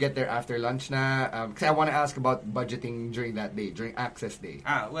 or did you get there after lunch na? Kasi I want to ask about budgeting during that day, during Access Day.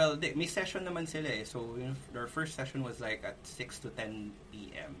 Well, may session naman sila eh. So their first session was like at 6 to 10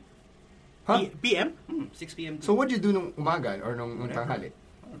 p.m. Huh? PM? 6 p.m. So what did you do nung umaga or nung tanghali?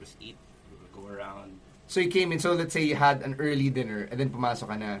 Just eat, go around. So you came in, so let's say you had an early dinner and then pumasok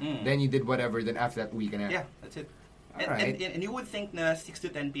ka na. Then you did whatever, then after that, uwi ka na. Yeah, that's it. And you would think na 6 to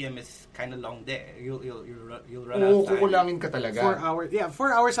 10 p.m. is kind of long day. You'll run out of time. Kukulangin ka talaga. 4 hours. Yeah,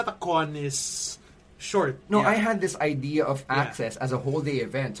 4 hours at a con is short. No, I had this idea of Access as a whole day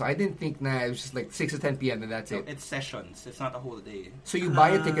event. So I didn't think na it was just like 6 to 10 p.m. and that's it. It's sessions. It's not a whole day. So you buy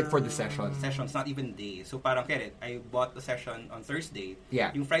a ticket for the session. Sessions, not even day. So parang kaya I bought the session on Thursday.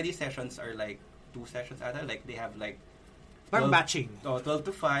 Yeah. Yung Friday sessions are like 2 sessions ata. Like they have like parang batching. 12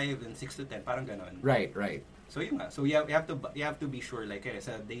 to 5 and 6 to 10. Parang ganon. Right. So yun nga. So you have to be sure like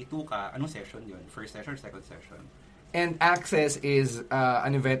sa day 2 ka, anong session yun? First session or second session? And Access is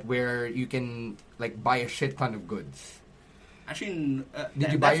an event where you can like buy a shit ton of goods. Actually,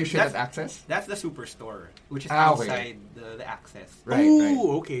 did you buy your shit at Access? That's the Superstore, which is outside the Access. Right.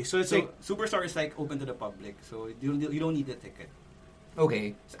 Okay. So it's like Superstore is like open to the public, so you don't need a ticket.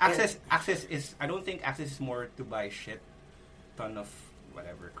 Okay. So Access is, I don't think Access is more to buy shit, ton of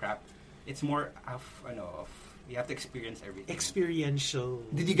whatever crap. It's more of you have to experience everything. Experiential.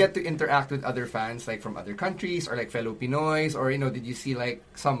 Did you get to interact with other fans like from other countries or like fellow Pinoys, or did you see like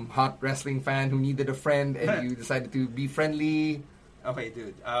some hot wrestling fan who needed a friend and you decided to be friendly? Okay,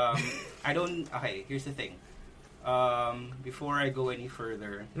 dude. Okay, here's the thing. Before I go any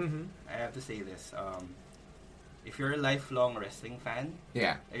further, I have to say this. If you're a lifelong wrestling fan,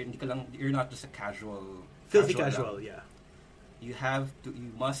 you're not just a filthy casual, yeah. You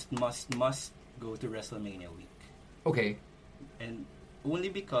must go to WrestleMania week. Okay. And only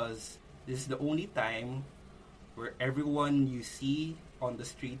because this is the only time where everyone you see on the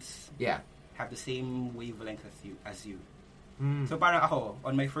streets have the same wavelength as you. So parang ako,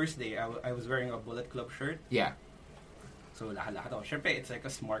 on my first day, I was wearing a Bullet Club shirt. Yeah. So lahat ako. Syempre, it's like a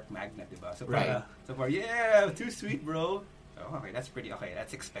smart magnet, diba? So right. So far, yeah, too sweet, bro. Oh, okay, that's pretty okay.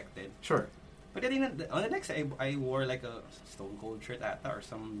 That's expected. Sure. But then on the next day, I wore like a Stone Cold shirt ata or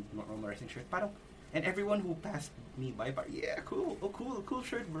some normal wrestling shirt. Parang, and everyone who passed me by, parang, yeah, cool, cool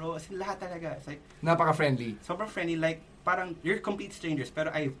shirt, bro. As in, lahat talaga. It's like napaka-friendly. Sobrang friendly. Like, parang you're complete strangers.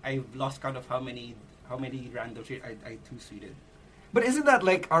 Pero I've lost count of how many random shit I two-sweeted. But isn't that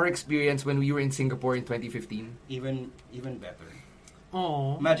like our experience when we were in Singapore in 2015? Even better.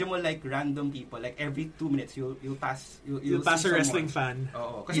 Oh. Imagine mo like random people, like every 2 minutes you'll pass a wrestling fan.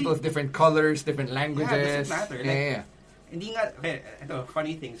 Oh, people of different colors, different languages. Yeah, doesn't matter. Yeah. Hindi nga, ito,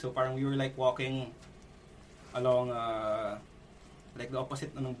 funny thing. So parang we were like walking along like the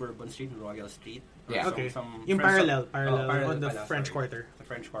opposite ng Bourbon Street, Royal Street. Yeah. Okay. Yung parallel on the French Quarter. The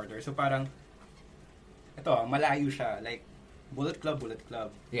French Quarter. So parang ito, malayo siya. Like Bullet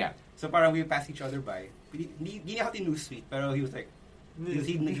Club. Yeah. So parang we passed each other by. Hindi niya ako tinusweet, pero he was like,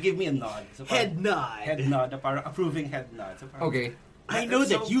 he gave me a nod. So Head nod. Head nod, parang approving head nod. So parang, Okay. I know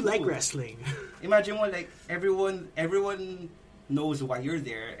that so you cool. like wrestling. Imagine mo, like, everyone knows why you're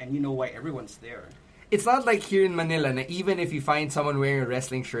there, and you know why everyone's there. It's not like here in Manila na even if you find someone wearing a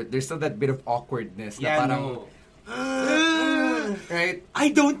wrestling shirt, there's still that bit of awkwardness. Yeah, na parang, no. Right? I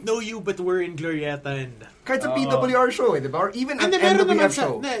don't know you, but we're in Glorieta and... Kahit sa PWR show, diba? Or even at meron naman NWF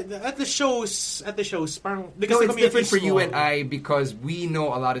show. At the shows, parang... No, it's different for you and I because we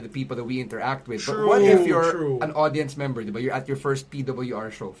know a lot of the people that we interact with. But what if you're an audience member, diba? You're at your first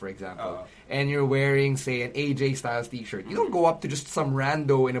PWR show, for example, and you're wearing, say, an AJ Styles t-shirt. You don't go up to just some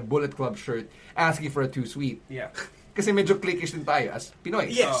rando in a Bullet Club shirt asking for a two-sweet. Yeah. Kasi medyo cliquish din tayo as Pinoy.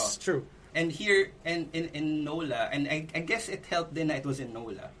 Yes, true. And here, and in NOLA, and I guess it helped din na it was in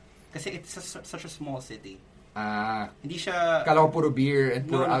NOLA. Kasi it's such a small city. Hindi siya... Kala ko puro beer and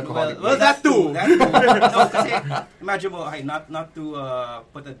puro alcohol. Well, that too. No, kasi imagine mo, not to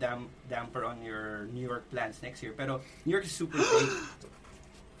put a damper on your New York plans next year, pero New York is super big.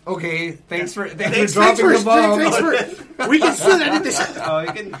 Okay, thanks for dropping the bomb. We can still edit this.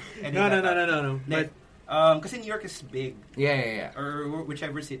 You can edit No. But kasi New York is big. Yeah. Or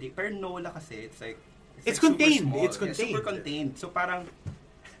whichever city. Pero NOLA kasi, it's like... It's like contained. Super It's small. contained. Super contained. So parang,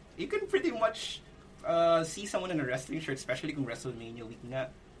 you can pretty much see someone in a wrestling shirt, especially kung WrestleMania week nga,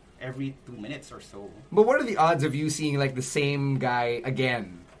 every 2 minutes or so. But what are the odds of you seeing like the same guy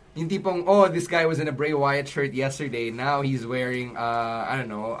again? Yung tipong, this guy was in a Bray Wyatt shirt yesterday, now he's wearing, a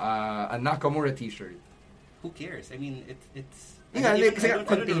Nakamura t-shirt. Who cares? I mean, it's... Yeah, I don't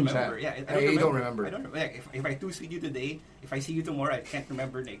contained remember. siya. Yeah, I don't remember. I don't remember. Like, if I two-sweet you today, if I see you tomorrow, I can't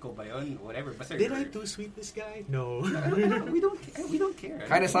remember na ikaw ba yun, whatever. Basta Did I two-sweet this guy? No. We don't care.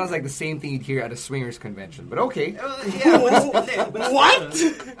 Kind of sounds like the same thing you'd hear at a swingers convention, but okay. What?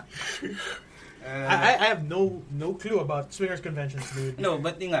 I have no clue about swingers conventions, dude. No,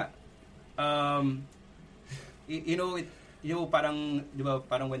 but yung nga, you know, parang, di ba,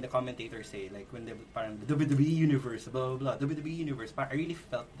 parang when the commentators say, like, when the, parang, the WWE Universe, blah, blah, blah, WWE Universe, I really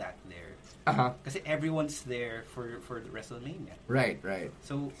felt that there. Kasi everyone's there for the WrestleMania. Right.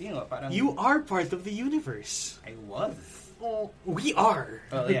 So, you know, parang... You are part of the universe. I was. Oh, we are.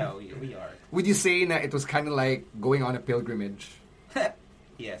 Well, yeah, we are. Would you say that it was kind of like going on a pilgrimage?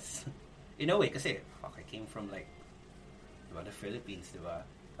 Yes. In a way, kasi, I came from, like, diba, the Philippines, diba?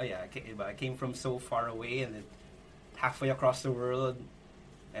 Oh, yeah, I came from so far away and then halfway across the world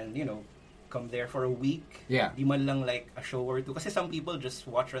and, you know, come there for a week. Yeah. Di man lang like a show or two. Kasi some people just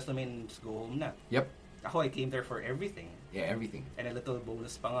watch WrestleMania and just go home na. Yep. Ako, I came there for everything. Yeah, everything. And a little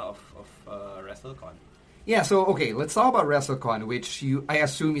bonus pa nga of WrestleCon. Yeah, so, okay, let's talk about WrestleCon, which I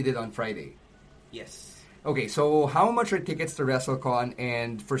assume you did on Friday. Yes. Okay, so how much are tickets to WrestleCon?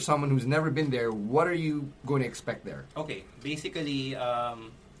 And for someone who's never been there, what are you going to expect there? Okay, basically,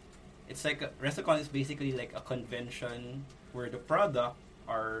 it's like WrestleCon is basically like a convention where the product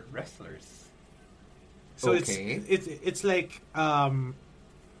are wrestlers. So okay. it's like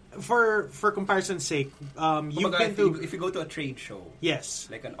for comparison's sake, you've been to if you go to a trade show, yes,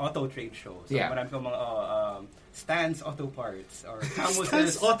 like an auto trade show. So yeah. marami kang mga Stan's Auto Parts or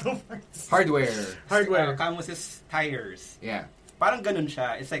Stan's Auto Parts, hardware, Camus's tires. Yeah, parang ganun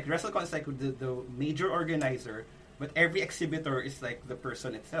siya. It's like WrestleCon is like the major organizer. But every exhibitor is like the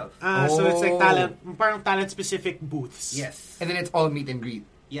person itself. So it's like talent-specific booths. Yes. And then it's all meet and greet.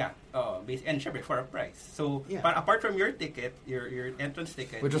 Yeah. And syempre, for a price. So, yeah. Apart from your ticket, your entrance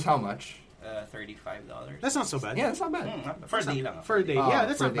ticket... Which was how much? $35. That's not so bad. Yeah, that's not bad. For a day lang. For a day. Yeah,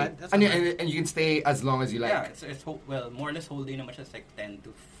 that's not bad. That's not bad. And you can stay as long as you like. Yeah, it's more or less whole day naman siya. It's like 10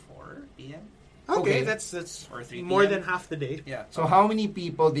 to 4 p.m. Okay, that's or 3 more PM. than half the day. Yeah. So how many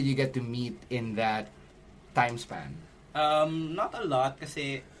people did you get to meet in that time span? Not a lot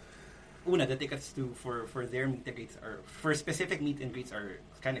kasi the tickets for their meet and greets are for specific meet and greets are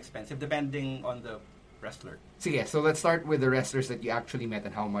kind of expensive depending on the wrestler. Sige, so let's start with the wrestlers that you actually met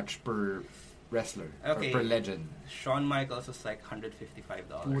and how much per wrestler or per legend. Shawn Michaels was like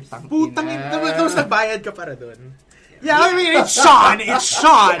 $155. Putang ina, tapos nagbayad ka para dun. Yeah, I mean, it's Shawn. It's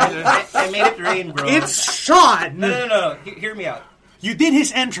Shawn. I made it rain, bro. It's Shawn. No. Hear me out. You did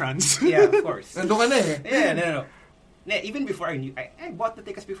his entrance. Yeah, of course. Nandun ka na eh. Yeah, no. Even before I knew, I bought the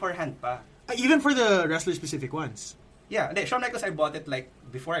tickets beforehand pa. Even for the wrestler-specific ones? Yeah, Shawn Michaels, I bought it like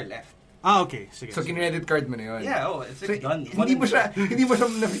before I left. Okay. Sige, so, kinredit card mo na yun? Yeah, it's like done. Hindi mo siya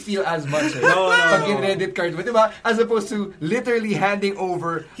na-feel as much eh. No. Pag kinredit card mo, diba? As opposed to literally handing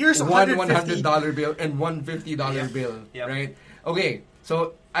over here's one $150 $100 bill and one $50 bill. Yep. Right? Okay.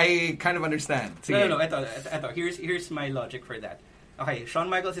 So, I kind of understand. Sige. No. Ito. Here's my logic for that. Okay, Shawn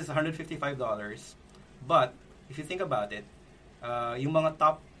Michaels is $155, but if you think about it, yung mga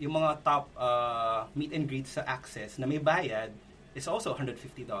top meet and greets sa Access na may bayad is also $150.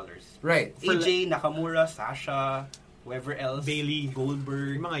 Right. AJ, Nakamura, Sasha, whoever else, Bailey,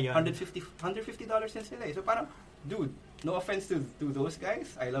 Goldberg, mga yan. $150 din sila. So parang, dude, no offense to those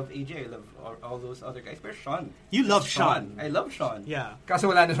guys. I love AJ. I love all those other guys. But Shawn. You love Shawn. I love Shawn. Yeah. Kaso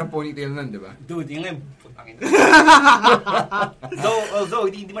wala na siyang ponytail nun, di ba? Dude, yung although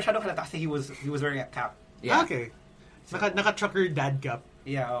hindi masyadong halata kasi he was wearing a cap. Yeah. Okay. Naka-trucker dad cap.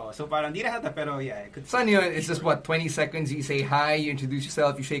 Yeah, so parang di na halata pero yeah. Saan yun? It's just 20 seconds, you say hi, you introduce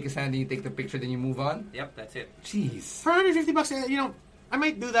yourself, you shake his hand, then you take the picture, then you move on? Yep, that's it. Jeez. For $150, I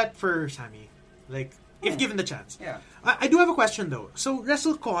might do that for Sammy. Like, if given the chance. Yeah. I do have a question though. So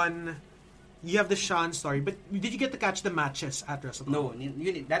WrestleCon, you have the Shawn story, but did you get to catch the matches at WrestleCon? No,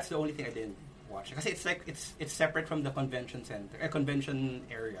 that's the only thing I didn't watch. Kasi it's separate from the convention center, convention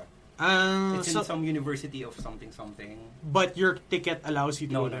area. It's in some university of something. But your ticket allows you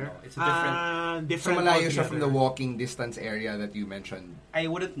to go there? No. It's a different. So malayo siya from the walking distance area that you mentioned. I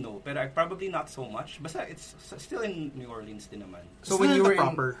wouldn't know, but probably not so much. Basta it's still in New Orleans din naman. So when you were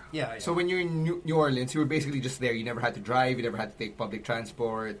proper. Yeah. So when you're in New Orleans, you were basically just there. You never had to drive. You never had to take public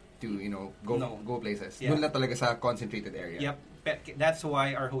transport to go places. Yeah. Doon lang talaga sa concentrated area. Yep. That's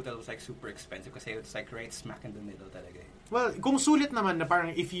why our hotel was like super expensive kasi it's like right smack in the middle talaga. Well, kung sulit naman na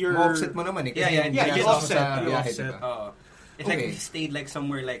parang if you're... Ma-offset mo naman eh. Yeah, you offset. Diba? It's like we stayed like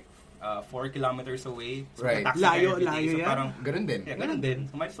somewhere like 4 kilometers away. So right. Layo so yan. Parang, ganun din. Yeah, ganun din.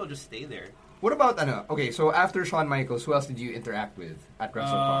 So might as well just stay there. What about, okay, so after Shawn Michaels, who else did you interact with at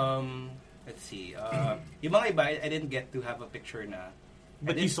WrestleCon? Let's see. Yung mga iba, I didn't get to have a picture na.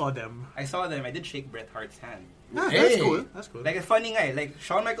 But you saw them. I saw them. I did shake Bret Hart's hand. That's cool. Like a funny guy. Like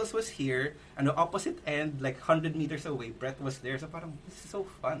Shawn Michaels was here, and the opposite end, like 100 meters away, Bret was there. So parang this is so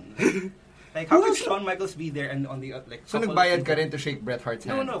fun. Like how could Shawn Michaels be there and on the like? So nagbayad ka rin to shake Bret Hart's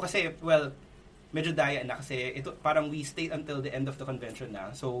hand? No. Kasi medyo daya na kasi ito parang we stayed until the end of the convention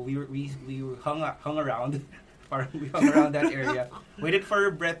na. So we hung around. Parang we hung around that area, waited for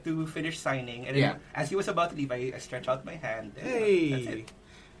Bret to finish signing, and then as he was about to leave, I stretched out my hand. And, that's it.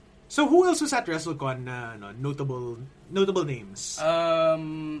 So who else was at WrestleCon? Notable names. 3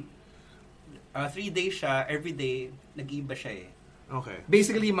 days siya. Every day nag-iba siya eh. Okay.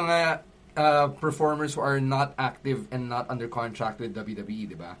 Basically, mga performers who are not active and not under contract with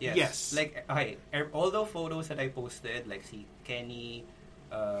WWE, diba? Yes. Like okay, all the photos that I posted, like si Kenny,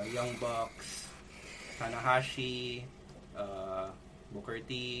 Young Bucks, Tanahashi, Booker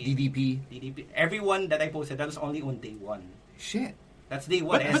T, DDP. Everyone that I posted, that was only on day 1. Shit. That's day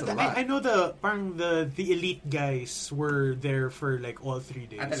 1. But I know the elite guys were there for like all 3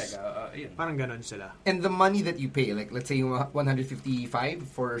 days. Talaga, yun. Parang ganon sila. And the money that you pay, like let's say $155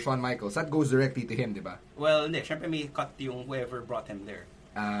 for Shawn Michaels, that goes directly to him, diba? Well, hindi. Syempre may cut yung whoever brought him there.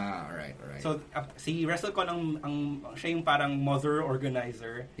 Alright. So, si WrestleCon siya yung parang mother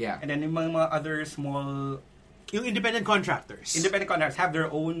organizer. Yeah. And then yung mga other small... Yung independent contractors have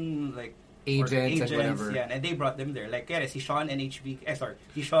their own, like... Agents and whatever. Yeah, and they brought them there. Like, si Shawn and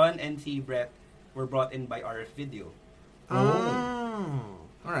si Shawn and si Bret were brought in by RF Video.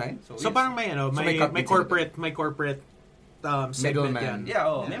 Alright. So parang may corporate segment yan.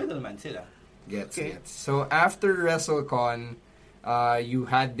 Yeah, may middleman sila. Gets. So, after WrestleCon... you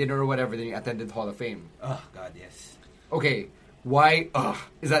had dinner or whatever, then you attended Hall of Fame. Oh, God, yes. Okay, why,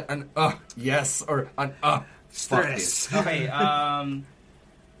 is that an, yes, or an, stress? Fuck this. Okay,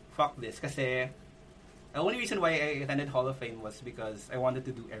 fuck this. Kasi, the only reason why I attended Hall of Fame was because I wanted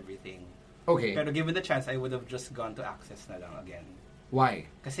to do everything. Okay. Pero given the chance, I would have just gone to Access na lang again. Why?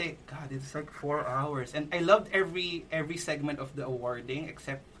 Kasi, God, it's like 4 hours. And I loved every segment of the awarding,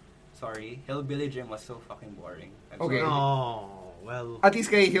 except, Hillbilly Jim was so fucking boring. Okay. Oh. Well, at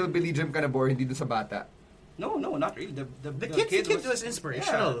least kay Hillbilly Jim ka na bored, hindi doon sa bata. No, not really. The kid was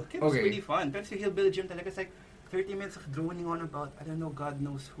inspirational. Yeah, the kid was really fun. Pero si Hillbilly Jim talaga, it's like 30 minutes of droning on about, I don't know, God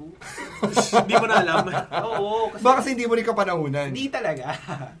knows who. Hindi mo na alam. Oo. Kasi hindi mo rin kapanahunan. Hindi talaga.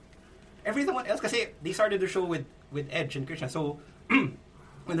 Everyone else, kasi they started the show with Edge and Christian. So,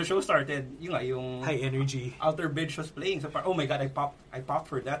 when the show started, yung high energy Alter Bridge was playing. So, oh my God, I popped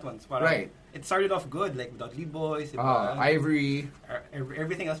for that one. So, right. It started off good, like Dudley Boys, Ivory,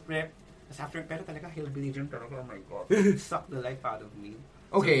 everything else. Tapos after, pero talaga Hillbilly Jim, talaga, oh my God, it sucked the life out of me.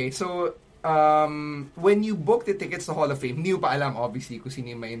 Okay, so when you booked the tickets to Hall of Fame, hindi mo pa alam obviously kung sino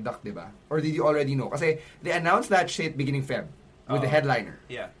yung ma-induct, diba? Or did you already know? Kasi they announced that shit beginning Feb with the headliner.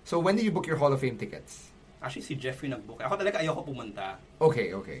 Yeah. So when did you book your Hall of Fame tickets? Actually, si Jeff yung nag-book. Ako talaga ayoko pumunta.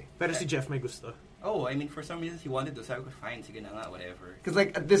 Okay. Pero si Jeff may gusto. Oh, I mean, for some reason, he wanted to. Sabi ko, fine, sige na nga, whatever. Because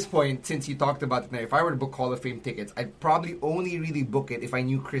like at this point, since you talked about it now, if I were to book Hall of Fame tickets, I'd probably only really book it if I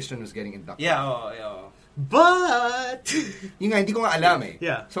knew Christian was getting inducted. Yeah, oh. But Yung nga, hindi ko nga alam eh.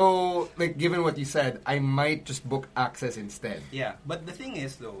 Yeah. So, like, given what you said, I might just book access instead. Yeah, but the thing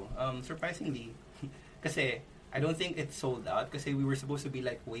is though, surprisingly, kasi I don't think it's sold out kasi we were supposed to be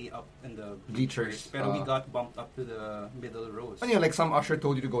like way up in the Bleachers. pero we got bumped up to the middle rows. Ano yun, like some usher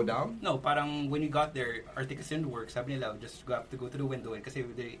told you to go down? No, parang when we got there, our tickets didn't work. Sabi nila, just have to go to the window kasi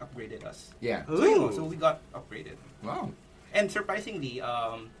they upgraded us. Yeah. So we got upgraded. Wow. And surprisingly,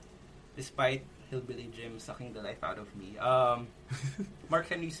 despite Hillbilly Jim sucking the life out of me, Mark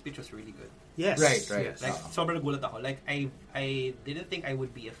Henry's speech was really good. yes. Right. Yes. Like, sobrang nagulat ako. Like, I didn't think I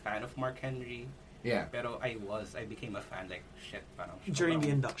would be a fan of Mark Henry. Yeah. Pero I became a fan. Like, shit, parang... During the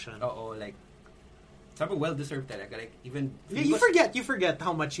induction. Oo, like... Sabi, well-deserved talaga. Like, even... Yeah, you forget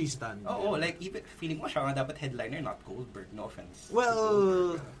how much he's done. Oo, like, even feeling mo siya nga dapat headliner, not Goldberg. No offense.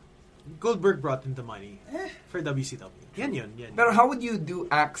 Well, Goldberg brought in the money for WCW. Yan. Pero how would you do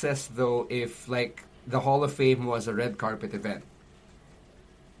access though if like the Hall of Fame was a red carpet event?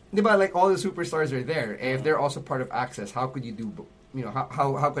 Diba, like all the superstars are there. If they're also part of access, how could you do? You know,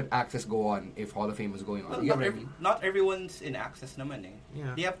 how could access go on if Hall of Fame was going on? Well, not everyone's in access naman eh.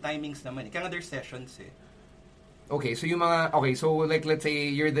 Yeah. They have timings naman eh. Kaya nga there's sessions eh. Okay, so so like let's say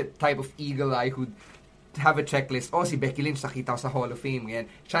you're the type of eagle eye who'd have a checklist. Oh, si Becky Lynch nakita ko sa Hall of Fame. Ganyan.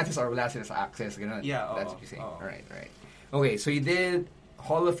 Chances are wala sila sa access. Ganun. Yeah, that's what you're saying. Right. Okay, so you did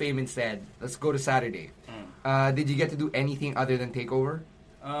Hall of Fame instead. Let's go to Saturday. Did you get to do anything other than Takeover?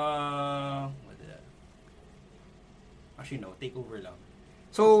 What did I... Actually, no. Takeover lang.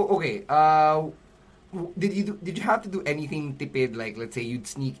 So, okay. Did you have to do anything tipid? Like, let's say you'd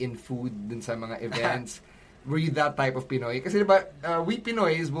sneak in food dun sa mga events. Were you that type of Pinoy? Kasi diba, we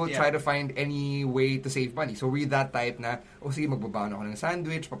Pinoys will try to find any way to save money. So were you that type na, sige, magbabaon ako ng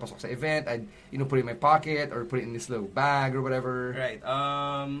sandwich, papasok sa event, I'd, put it in my pocket, or put it in this little bag, or whatever? Right.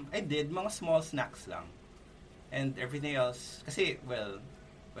 I did mga small snacks lang. And everything else, kasi, well,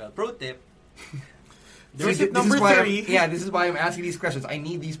 pro tip. Pro tip number 3. This is why I'm asking these questions. I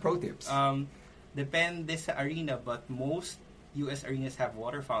need these pro tips. Depende sa arena, but most US arenas have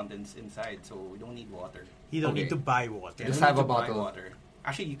water fountains inside, so we don't need water. You don't need to buy water. Just have a bottle. Water.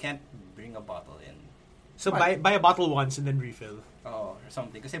 Actually, you can't bring a bottle in. So buy a bottle once and then refill. Or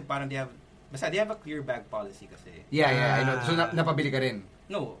something. Kasi parang they have a clear bag policy kasi. Yeah, I know. So napabili ka rin?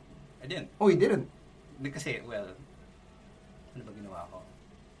 No, I didn't. Oh, you didn't? Kasi, well, ano ba ginawa ko?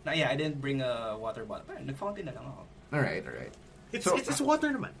 I didn't bring a water bottle. Pero nag-fountain na lang ako. Alright. It's water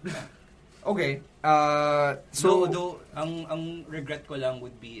naman. Okay. So though ang regret ko lang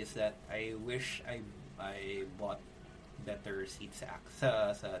would be is that I wish I bought better seats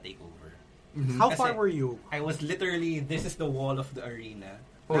sa Takeover. Mm-hmm. How far were you? I was literally, this is the wall of the arena.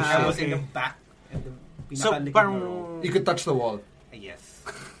 Oh, I was in the back. So parang you could touch the wall. Yes.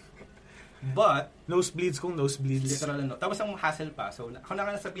 But nosebleeds. Literal no. Tapos ang hassle pa. So ako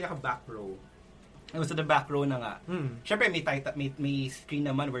na sa pinaka back row. I was at the back row na nga. Siyempre, may screen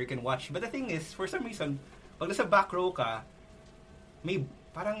naman where you can watch. But the thing is, for some reason, pag nasa back row ka, may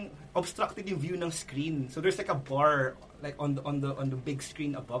parang obstructed yung view ng screen. So there's like a bar like on the big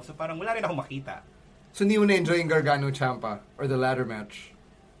screen above. So parang wala rin ako makita. So hindi mo na-enjoy yung Gargano Ciampa or the ladder match?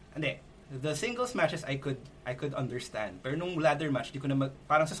 Hindi. The singles matches I could understand. Pero nung ladder match, di ko na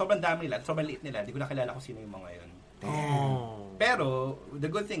parang sa sobrang dami nila, sobrang liit nila, di ko na kilala kung sino yung mga yun. Oh. Pero, the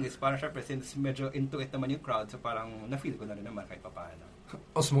good thing is, parang syempre, since medyo into it naman yung crowd, so parang na-feel ko na rin naman kahit papaano.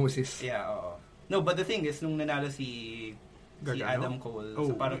 Osmosis. Yeah, oo. No, but the thing is, nung nanalo si Adam Cole,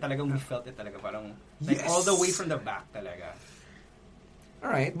 so parang talagang we felt it talaga. Parang, like, all the way from the back talaga.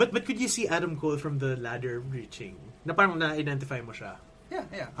 Alright. But could you see Adam Cole from the ladder reaching? Na parang na-identify mo siya?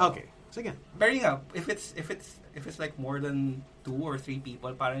 Yeah. Okay. So again. Pero nga, if it's like more than 2 or 3 people,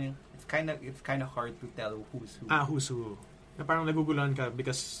 parang it's kind of hard to tell who's who. Who's who. Na parang naguguluhan ka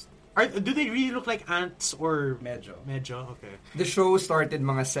because do they really look like ants or medyo? Okay. The show started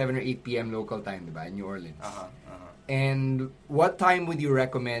mga 7 or 8 p.m. local time, diba, in New Orleans. And what time would you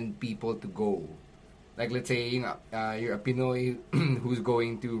recommend people to go? Like, let's say you're a Pinoy who's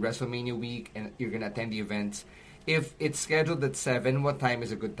going to WrestleMania week and you're gonna attend the events. If it's scheduled at 7, what time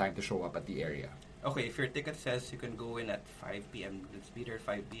is a good time to show up at the area? Okay, if your ticket says you can go in at 5 p.m., let's be there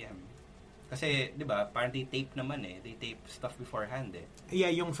 5 p.m. Kasi, di ba, parang they tape naman eh. They tape stuff beforehand eh. Yeah,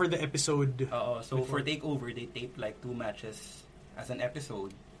 yung for the episode. So before. For Takeover, they tape like 2 matches as an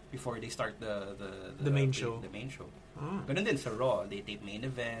episode before they start the main show. The main show. Ganun din sa Raw, they tape main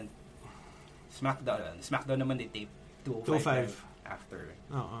event. SmackDown naman they tape 205 after.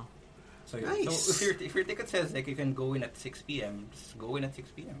 So, nice. So if your ticket says like you can go in at 6 p.m., just go in at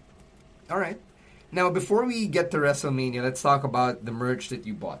 6 p.m. All right. Now, before we get to WrestleMania, let's talk about the merch that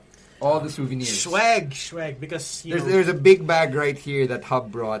you bought. All the souvenirs. Swag, because there's a big bag right here that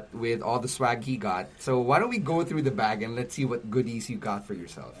Hub brought with all the swag he got. So why don't we go through the bag and let's see what goodies you got for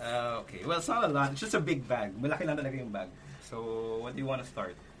yourself. Okay. Well, it's not a lot. It's just a big bag. Malaki lang talaga yung bag. So, what do you want to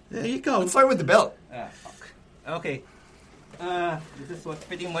start? There you go. Let's start with the belt. Fuck. Okay. This is what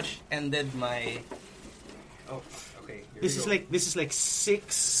pretty much ended my... Oh, okay. This is like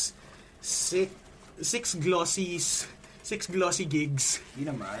six glossies. 6 glossy gigs.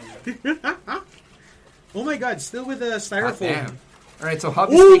 Hindi naman. Oh my God! Still with the styrofoam. All right, so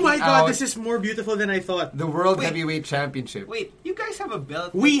Hub is Oh taking my God! out This is more beautiful than I thought. the World Heavyweight Championship. Wait, you guys have a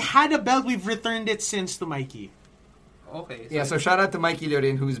belt? We had a belt. We've returned it since to Mikey. Okay. Yeah, so shout out to Mikey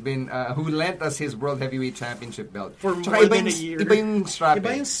Llorin who's been who lent us his World Heavyweight Championship belt For Tsaka more iba than yung- a year. Iba yung strap.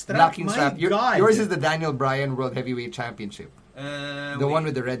 Iba eh. yung strap, Black yung my strap. God. Yours is the Daniel Bryan World Heavyweight Championship. The one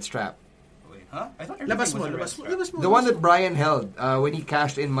with the red strap. Wait, huh? I thought Labas everything mo, was a red labas strap. mo. The one that Bryan held when he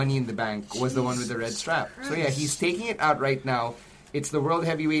cashed in Money in the Bank was the one with the red strap. So yeah, he's taking it out right now. It's the World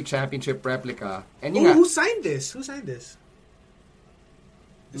Heavyweight Championship replica. And yun nga, Who signed this? Who signed this?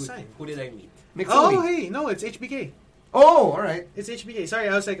 Who Dude, signed? who did I meet? Mick Oh, Foley. hey, no, it's HBK. Oh, all right. It's HBK. Sorry,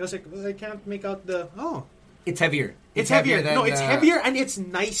 I was like, I can't make out the. Oh, It's heavier. it's heavier. than, No, it's heavier and it's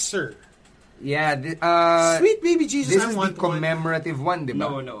nicer. Yeah. Sweet baby Jesus, This I is the want one. commemorative one, di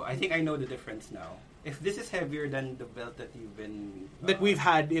ba? No. I think I know the difference now. If this is heavier than the belt that you've been... That we've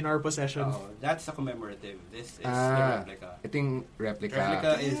had in our possession. Oh, that's a commemorative. This is the replica. Ito yung replica.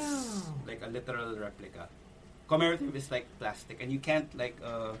 Replica is like a literal replica. Commemorative is like plastic and you can't like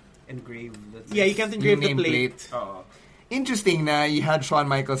engrave the... Yeah, you can't engrave the Yung plate. nameplate. Oh. Interesting na you had Shawn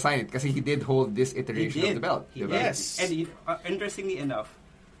Michaels sign it kasi he did hold this He iteration did. of the belt. He diba? did. Yes. And interestingly enough,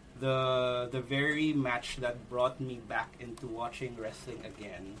 the very match that brought me back into watching wrestling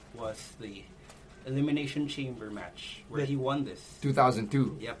again was the Elimination Chamber match where he won this.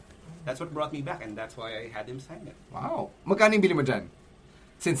 2002. Yep. That's what brought me back and that's why I had him sign it. Wow. Magkano yung bili mo dyan?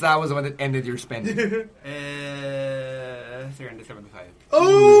 Since that was the one that ended your spending. 375.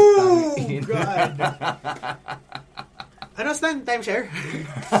 Oh, God. Ano stand? Timeshare?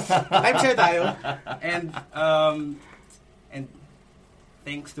 Timeshare tayo. And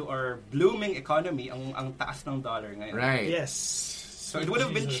thanks to our blooming economy, ang taas ng dollar ngayon. Right. Yes. So it would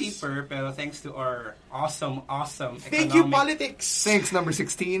have been cheaper, pero thanks to our awesome Thank you, politics. Thanks, number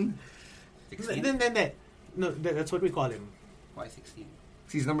 16. 16? Then. No, that's what we call him. Why 16?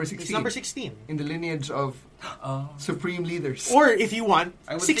 He's number 16. He's number 16. In the lineage of supreme leaders. Or if you want,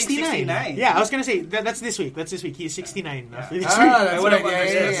 I would 69. think 69. Yeah, I was gonna say that's this week. That's this week. He's 69 after this week. That's I would have right.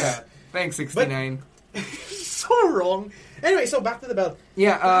 understood Yeah. Thanks, 69. So wrong. Anyway, so back to the belt.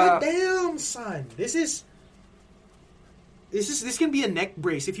 Yeah, God damn, son. This can be a neck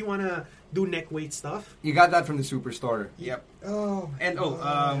brace if you wanna do neck weight stuff. You got that from the Superstore. Yep. Oh. And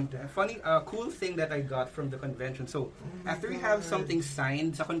funny, cool thing that I got from the convention. So after you have something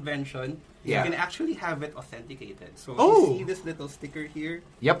signed sa convention, Yeah. you can actually have it authenticated. So Oh. you see this little sticker here.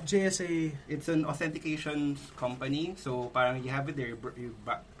 Yep. JSA. It's an authentication company. So parang you have it there. You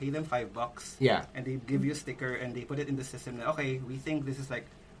pay them $5. Yeah. And they give you a sticker and they put it in the system. Na, okay, we think this is like.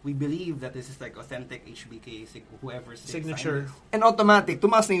 We believe that this is like authentic HBK, whoever's Signature. And automatic,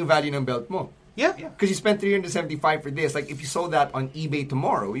 tumaas na yung value ng belt mo. Yeah. Because you spent $375 for this. Like, if you sold that on eBay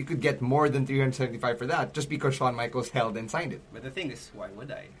tomorrow, you could get more than $375 for that just because Shawn Michaels held and signed it. But the thing is, why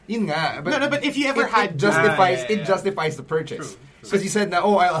would I? Yun nga. No, but if you ever had... It justifies, yeah. it justifies the purchase. True. Because you said na,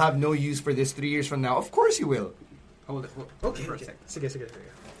 I'll have no use for this 3 years from now. Of course you will. Hold it Okay. for a second. Sige.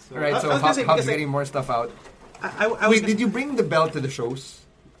 So, Alright, so I was gonna say, Hub's because getting more stuff out. I was Wait, did you bring the belt to the shows?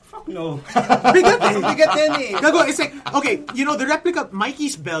 Fuck no. Bigat din eh. Gago, it's like, okay, you know, the replica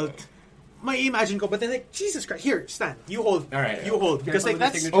Mikey's belt, may imagine ko, but then like, Jesus Christ, here, stand. You hold. All right. You hold. Because like,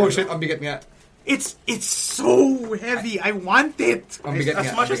 Careful with the that's... signature. Oh shit, ang bigat nga. It's so heavy. I want it. Ang bigat As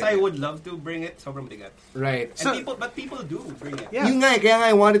nga, much ang as bigat. I would love to bring it, sobrang bigat. Right. But people do bring it. Yeah. Yun nga, kaya nga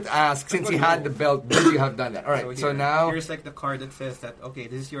I wanted to ask, since you had the belt, would you have done that? Alright, so now... here's like the card that says that, okay,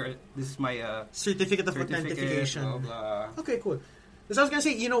 this is my Certificate of certificate, authentication. blah, blah. Okay, cool. Because I was gonna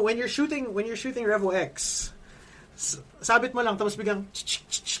say, you know, when you're shooting Revo X, sabit mo lang, tapos biglang,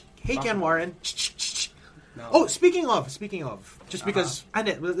 hey Ken Warren. No. Oh, speaking of, just because,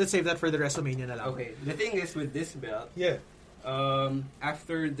 let's save that for the WrestleMania na lang. Okay, the thing is with this belt, Yeah.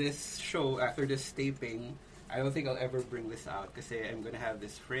 after this show, after this taping, I don't think I'll ever bring this out because I'm gonna have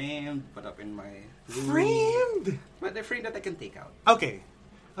this framed, put up in my room. Framed? But the frame that I can take out. Okay.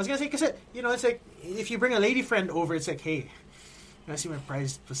 I was gonna say, because it's like if you bring a lady friend over, it's like, hey, can I see my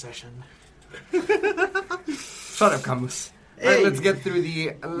prized possession? Shut up, Camus. Hey. All right, let's get through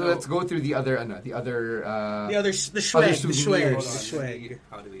the. Let's go through the other. The swag.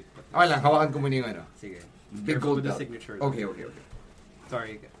 How do we? Okay lang, hawakan ko muna yung Sige. Big gold belt. Signature. Okay.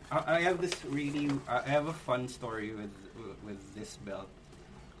 Sorry, I have this really. I have a fun story with this belt.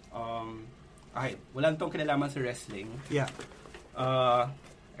 Okay, walang tong kinalaman sa wrestling. Yeah.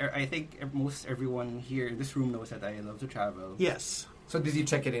 I think most everyone here in this room knows that I love to travel. Yes. So did you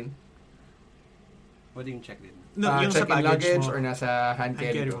check it in? What do you check it in? No, yung check sa in luggage mo. or nasa hand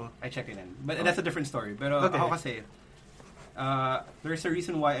carry mo? I check it in. But that's a different story. Pero okay. ako kasi, there's a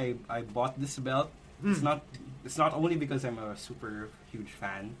reason why I bought this belt. It's not only because I'm a super huge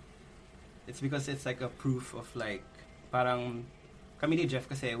fan. It's because it's like a proof of like, parang, kami ni Jeff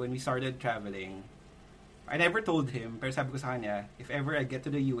kasi when we started traveling, I never told him, pero sabi ko sa kanya, if ever I get to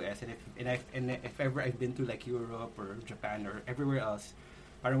the US and if ever I've been to like Europe or Japan or everywhere else,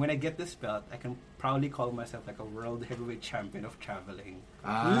 parang when I get this belt, I can proudly call myself like a world heavyweight champion of traveling.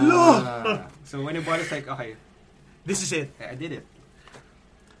 So when I bought it, it's like, okay, this is it. I did it.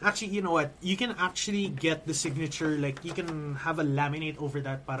 Actually, you know what? You can actually get the signature, like, you can have a laminate over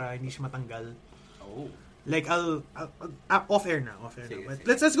that para hindi siya matanggal. Oh. Like, I'll off air now. Sige, But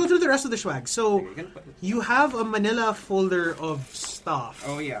sige. let's go through the rest of the swag. So, you have a manila folder of stuff.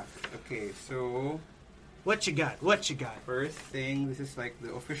 Oh, yeah. Okay, so What you got? first thing, this is like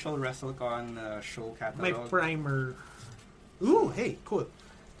the official WrestleCon show catalog. My primer. Ooh, hey, cool.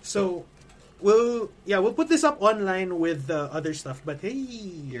 So, we'll put this up online with other stuff. But hey,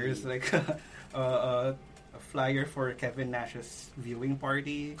 Here's like a flyer for Kevin Nash's viewing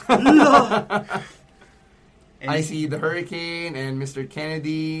party. I see the Hurricane and Mr.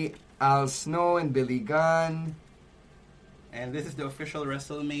 Kennedy, Al Snow and Billy Gunn. And this is the official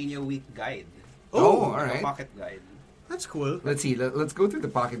WrestleMania week guide. Oh, all right. The pocket guide. that's cool. Let's see. Let's go through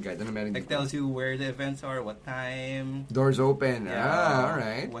the pocket guide. Like tells you where the events are, what time. Doors open. All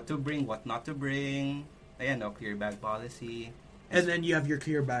right. What to bring, what not to bring. Ayan, no, clear bag policy. And then you have your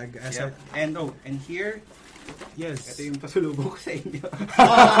clear bag. Yep. And here, Yes. ito yung pasulubong ko sa inyo.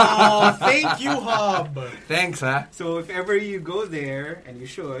 Oh, thank you, Hub. Thanks, ha? So if ever you go there, and you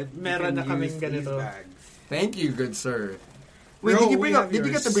should, Meron you na can kaming use ganito. these bags. Thank you, good sir. Wait, Bro, did you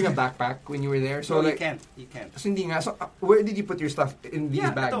get to bring a backpack when you were there? So like, you can't. So hindi nga. So where did you put your stuff in these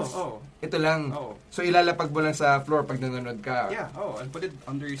bags? Ito lang. Oh. So ilalapag mo lang sa floor pag nanonood ka. Yeah, and put it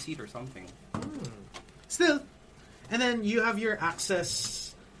under your seat or something. Still. And then you have your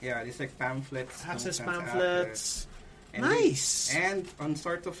access. Yeah, these like pamphlets. Access nonsense pamphlets. And Nice. And on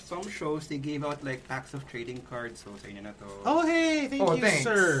sort of some shows, they gave out like packs of trading cards. So sa inyo na to. Oh, hey. Thank you, thanks.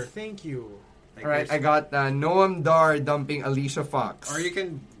 sir. Thank you. Like, All right, I got Noam Dar dumping Alicia Fox. Or you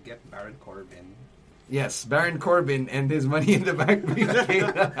can get Baron Corbin. Yes, Baron Corbin and his Money in the Bank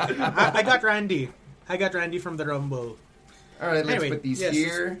briefcase. I got Randy. I got Randy from the Rumble. All right, let's Anyway, put these yes.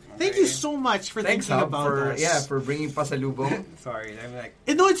 here. Thank you so much for Thanks, thinking Hub, about us. for bringing pasalubong. Sorry, I'm like.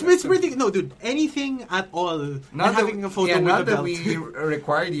 No, it's pretty. No, dude, anything at all. Not having a photo with not the that belt. we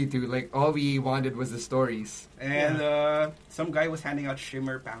required you to. Like all we wanted was the stories. And some guy was handing out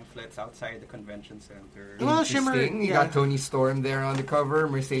Shimmer pamphlets outside the convention center. Well, Shimmer, Interesting. You yeah. got Tony Storm there on the cover,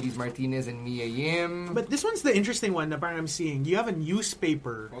 Mercedes Martinez and Mia Yim. But this one's the interesting one that I'm seeing. You have a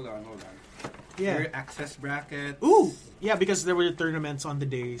newspaper. Hold on. Yeah. Your access bracket. Ooh! Yeah, because there were tournaments on the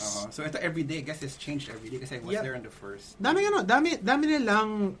days. So ito every day, I guess it's changed every day because I was there on the first. Dami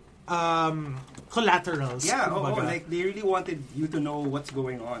nilang collaterals. Yeah, kumbaga. like they really wanted you to know what's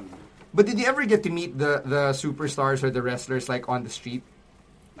going on. But did you ever get to meet the superstars or the wrestlers like on the street?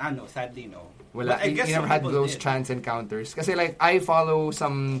 No, sadly no. Wala, But I guess you never some had people those did. chance encounters. Kasi like, I follow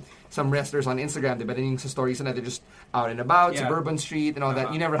some wrestlers on Instagram, diba? Then yung sa stories na they're just out and about, Yeah. Suburban Street and all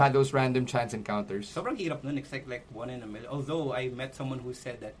that. You never had those random chance encounters. Sobrang hirap nun. It's like one in a million. Although I met someone who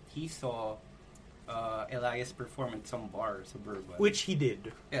said that he saw Elias perform at some bar, Suburban. Which he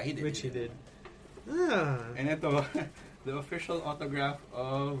did. Yeah, he did. Which he did. Ah. And ito, the official autograph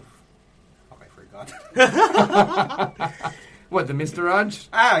of... Okay, I forgot. What, the Mr. Raj?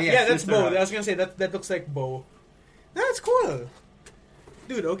 Yes. Yeah, that's Mr. Bo. Raj. I was gonna say that looks like Bo. That's cool.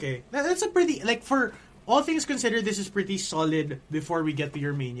 Dude, okay. That's a pretty, like, for all things considered, this is pretty solid before we get to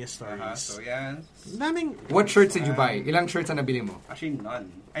your Mania stories. So yeah. Daming... What shirts did you buy? Ilang shirts ang nabili mo? Actually,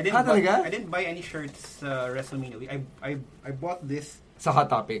 none. I talaga? didn't buy any shirts WrestleMania week. I bought this Sa Hot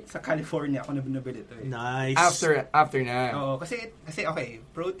Topic. sa California. Ako nabili ito eh. Nice. After na. Oo, kasi okay,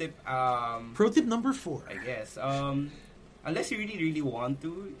 pro tip, Pro tip number 4. I guess. unless you really, really want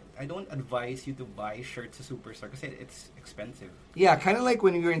to, I don't advise you to buy shirts sa Superstore kasi it's expensive. Yeah, kind of like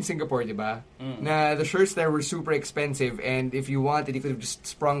when we were in Singapore, diba? Na the shirts there were super expensive, and if you wanted, you could have just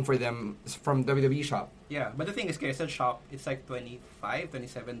sprung for them from WWE shop. Yeah, but the thing is, kaya sa shop, it's like $25,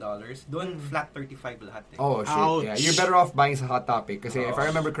 $27. Doon, flat $35 lahat. Eh. Oh, shit. Ouch. Yeah, you're better off buying sa Hot Topic. Kasi if I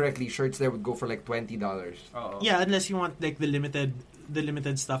remember correctly, shirts there would go for like $20. Yeah, unless you want like the limited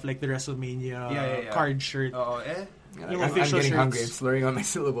stuff like the WrestleMania card shirt. I'm getting hungry. I'm slurring on my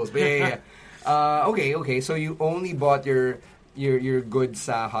syllables. But okay. So you only bought your goods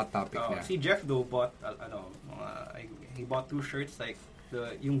sa Hot Topic na. Si Jeff though bought he bought 2 shirts like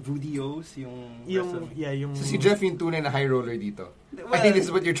yung Vudios, yung So si Jeff yung tunay na high roller dito. Well, I think this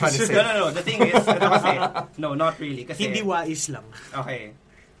is what you're trying to say. No. The thing is, no, not really. Kasi, hindi wais lang. Okay.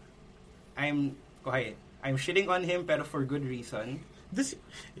 I'm shitting on him pero for good reason.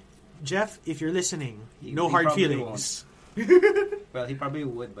 Jeff, if you're listening, no hard feelings. Well, he probably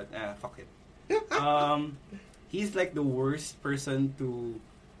would, but fuck it. He's like the worst person to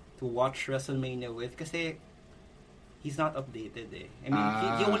watch WrestleMania with kasi he's not updated eh. I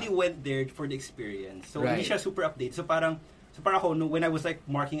mean, he only went there for the experience. So, hindi siya super updated. So, parang ako, when I was like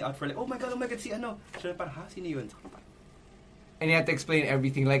marking out for like, oh my god, si ano. So, parang, sino yun? And you had to explain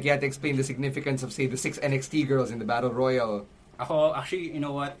everything. Like, you had to explain the significance of, say, the 6 NXT girls in the Battle Royal. Ako, actually, you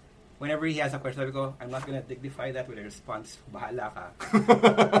know what? Whenever he has a question, sabi ko, I'm not gonna dignify that with a response. Bahala ka.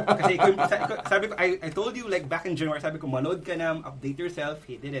 Kasi sabi ko, I told you like back in January, sabi ko, manood ka na, update yourself.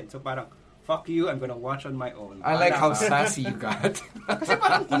 He didn't. So parang, fuck you, I'm gonna watch on my own. I like how sassy you got. Kasi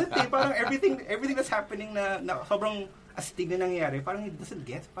parang kulit eh. Parang everything that's happening na sobrang astig na nangyayari, parang he doesn't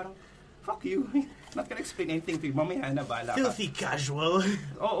get. Parang, fuck you. Not gonna explain anything to you. Mamaya na, bahala ka. Filthy casual.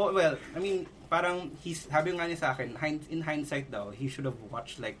 Oh, well, I mean, parang he's, sabi nga niya sa akin, in hindsight daw, he should have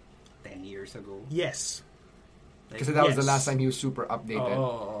watched like 10 years ago. Yes. Because that was the last time he was super updated.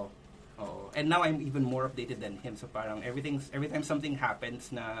 Oh. And now I'm even more updated than him. So parang every time something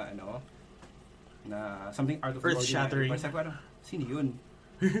happens na something out of earth-shattering. Parang, sino yun?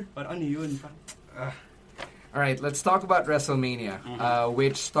 Parang ano yun? All right, let's talk about WrestleMania,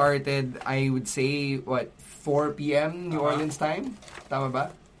 which started, I would say, 4 p.m. New Orleans time? Tama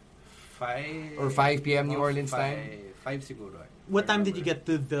ba? 5 or 5 p.m. New Orleans time? 5 siguro. What time did you get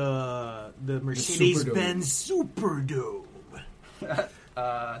to the Mercedes-Benz Superdome?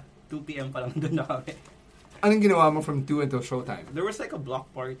 2 p.m. pa lang doon na kami. Anong ginawa mo from 2 until showtime? There was like a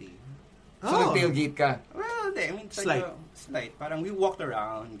block party. So nag-tailgate ka? Well, I mean, it's like slight. Parang we walked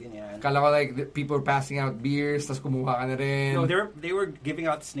around, ganyan. Kala ko like people were passing out beers, tas kumuha ka na rin. No, they were giving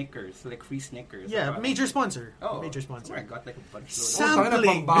out Snickers, like free Snickers. Yeah, major sponsor. Major sponsor. I got like a bunch of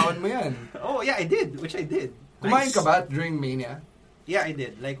sampling. Pambaon mo yan. Oh, yeah, I did. Which I did. Kumain ka ba during Mania? Yeah, I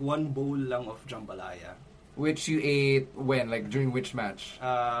did. Like 1 bowl lang of jambalaya. Which you ate when? Like during which match?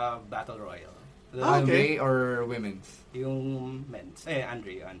 Battle Royal. Andre or women's? Yung men's.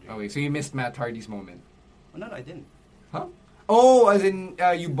 Andre. Okay, so you missed Matt Hardy's moment. Oh, no, I didn't. Huh? Oh, as in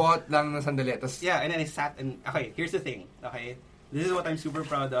you bought lang ng sandali. Yeah, and then I sat and... Okay, here's the thing. Okay, this is what I'm super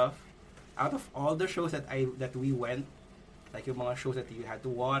proud of. Out of all the shows that we went, like yung mga shows that you had to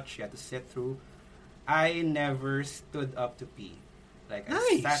watch, you had to sit through, I never stood up to pee. Like,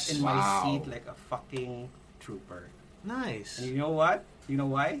 I sat in my seat like a fucking trooper. Nice. And you know what? You know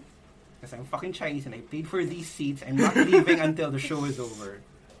why? Because I'm fucking Chinese and I paid for these seats. I'm not leaving until the show is over.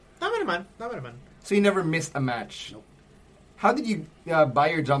 Tama naman. So you never missed a match? Nope. How did you buy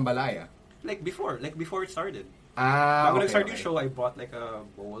your jambalaya? Like before it started. Okay, When I started the show, I bought like a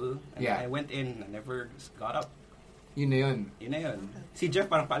bowl and I went in and never got up. Yun na yun. Si Jeff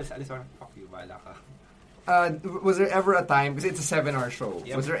parang paalis-alis, parang, fuck you, bahala ka. Was there ever a time, because it's a 7-hour show,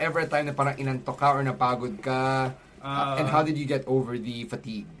 was there ever a time na parang inantok ka or napagod ka? And how did you get over the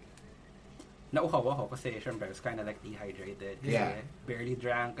fatigue? Nauhaw ako kasi syempre I was kind of like dehydrated. Kasi Yeah. barely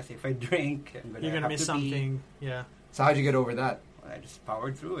drank kasi if I drink, You're gonna miss something. Yeah. So how'd you get over that? I just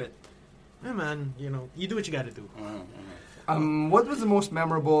powered through it. Yeah, man. You know, you do what you gotta do. What was the most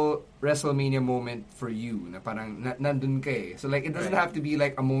memorable WrestleMania moment for you? Na parang nandun ka eh. So like it doesn't have to be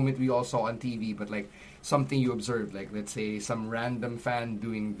like a moment we all saw on TV, but like something you observed. Like let's say some random fan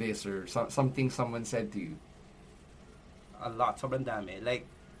doing this or something someone said to you. A lot, sobrang dami. Like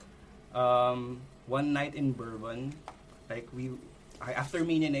one night in Bourbon, like after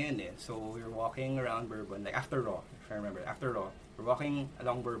Mania na yun eh. So we were walking around Bourbon, like after Raw, if I remember. After Raw, we're walking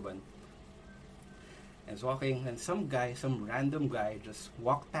along Bourbon. I was walking, and some random guy just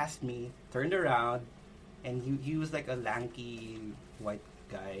walked past me, turned around, and he was like a lanky white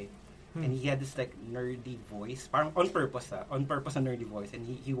guy, and he had this like nerdy voice, parang on purpose a nerdy voice, and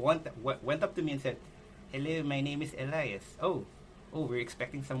he went up to me and said, hello, my name is Elias. Oh, we're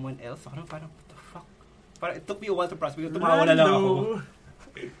expecting someone else. Parang, what the fuck? Parang, it took me a while to process. Tumawa na lang ako.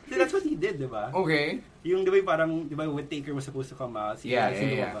 So that's what he did, di ba? Okay. Yung, di ba, when Taker was supposed to come out,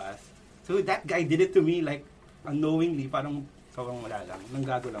 yeah. So that guy did it to me, like, unknowingly, parang sobrang wala lang.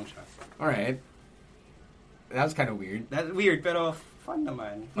 Nanggago lang siya. Alright. That was kind of weird. That's weird, pero fun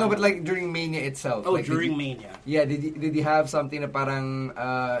naman. No, but like during Mania itself. Oh, like, during Mania. Yeah, did you have something na parang,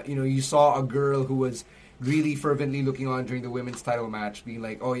 you saw a girl who was really fervently looking on during the women's title match, being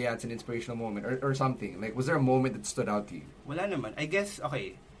like, oh yeah, it's an inspirational moment, or something? Like, was there a moment that stood out to you? Wala naman. I guess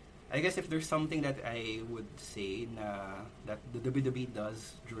if there's something that I would say that the WWE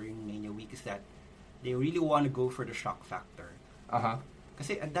does during Mania week is that they really want to go for the shock factor. Uh-huh.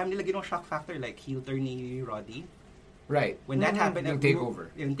 Kasi ang dami nila ginawang shock factor, like heel turn ni Roddy. Right. When that happened, yung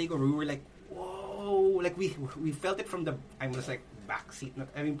takeover. We were like, whoa! Like we felt it from the, I was like, backseat.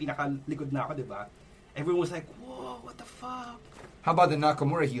 I mean, pinakalikod na ako, diba? Everyone was like, whoa, what the fuck? How about the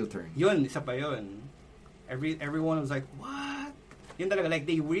Nakamura heel turn? Yun, isa pa yun. Everyone was like, what? Yun talaga, like,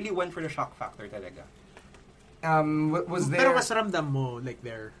 they really went for the shock factor talaga. Was there... Pero mas ramdam mo, like,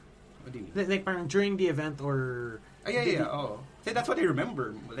 there? What do you mean? Like, parang during the event or... Yeah. So that's what I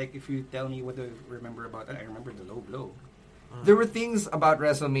remember. Like, if you tell me what to remember about it, I remember the low blow. There were things about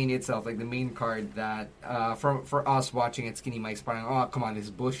WrestleMania itself, like the main card, that for us watching at Skinny Mike's, parang, oh, come on, this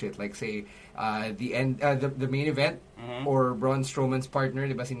is bullshit. Like, say, the main event, or Braun Strowman's partner,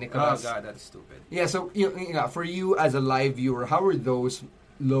 diba, si Nicholas? Oh, God, that's stupid. Yeah, so, for you as a live viewer, how were those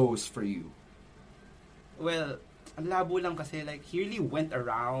lows for you? Well, ang labo lang kasi, like, he really went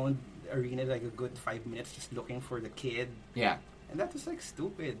around the arena like a good 5 minutes just looking for the kid. Yeah. And that was, like,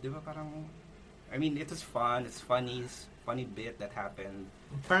 stupid, diba? Parang, I mean, it was fun, it's funny bit that happened.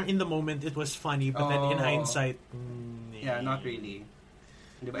 Parang in the moment it was funny, but then in hindsight, yeah, not really.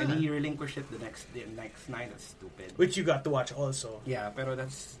 Diba? And he relinquished it the next night. That's stupid. Which you got to watch also. Yeah, pero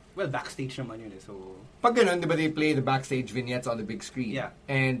that's, well, backstage naman yun eh, so... Pag ganun, diba, they play the backstage vignettes on the big screen. Yeah.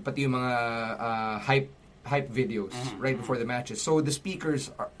 And pati yung mga hype videos right before the matches. So the speakers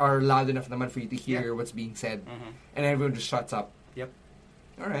are loud enough naman for you to hear what's being said. And everyone just shuts up. Yep.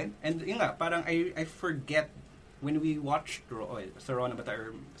 Alright. And yun nga, parang I forget when we watched Raw, sa Raw na ba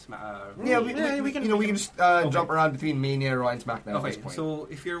tayo? We can just jump around between Mania, Raw, and SmackDown at this point. So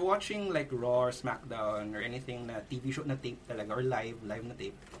if you're watching like Raw or SmackDown or anything na TV show na tape talaga or live na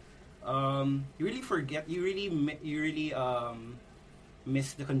tape, you really forget, you really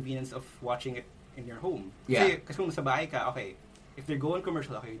miss the convenience of watching it in your home. Yeah. Kasi kung sa bahay ka, okay, if they're going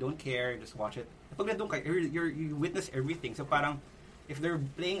commercial, okay, you don't care, just watch it. Pag nandun ka, you witness everything. So parang, if they're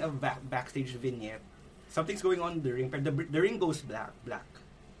playing a backstage vignette, something's going on in the ring, but the ring goes black.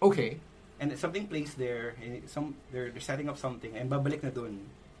 Okay. And something plays there, and they're setting up something, and babalik na dun.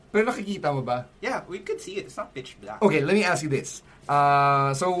 Pero nakikita mo ba? Yeah, we could see it. It's not pitch black. Okay, let me ask you this.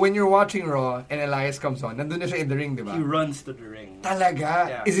 So when you're watching Raw and Elias comes on, nandun na siya in the ring, di ba? He runs to the ring. Talaga?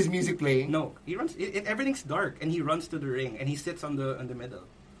 Yeah. Is his music playing? No, he runs. Everything's dark, and he runs to the ring, and he sits on the middle.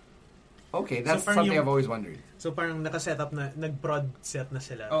 Okay, that's something I've always wondered. So parang naka-set up na, nag-prod set na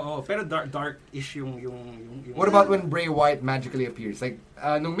sila. Oo, pero dark-ish yung What about when Bray Wyatt magically appears? Like,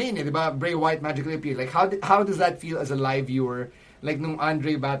 nung Mania, di ba, Bray Wyatt magically appeared. Like, how does that feel as a live viewer? Like, nung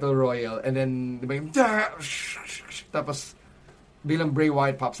Andre Battle Royal, and then, di ba, yung, tapos, bilang Bray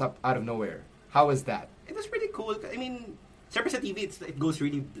Wyatt pops up out of nowhere. How was that? It was pretty cool. I mean, syempre sa TV, it goes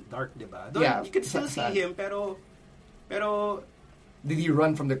really dark, di ba? Yeah, you could still see him, pero did he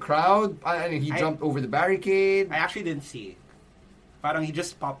run from the crowd? I mean, he jumped over the barricade? I actually didn't see. Parang he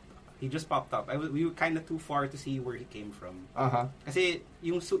just popped up. We were kind of too far to see where he came from. Kasi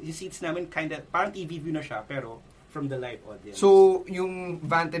yung seats namin kind of, parang TV view na siya, pero from the live audience. So, yung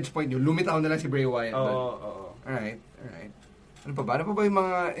vantage point nyo, lumitaw na lang si Bray Wyatt. Oo. Alright. Ano pa ba yung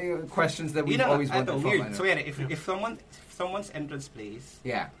mga questions that we've always wanted from? Weird. So, if someone's entrance plays,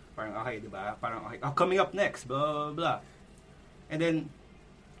 yeah. Parang, okay, diba? Parang, okay, coming up next, blah, blah, blah. And then,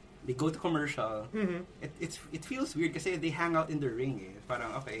 they go to commercial. It feels weird kasi they hang out in the ring eh.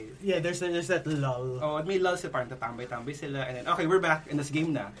 Parang, okay. Yeah, there's that lull. Oh, may lull sila, parang tatambay-tambay sila. And then, okay, we're back and this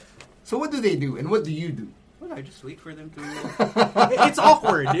game na. So what do they do? And what do you do? Well, I just wait for them to... It's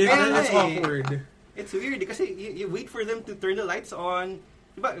awkward. It's awkward. It's weird kasi you wait for them to turn the lights on.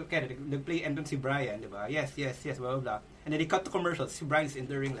 Diba? Okay, nag-play entrance si Brian, diba? Yes, blah, blah, blah. And then they cut to commercials. Si Brian's in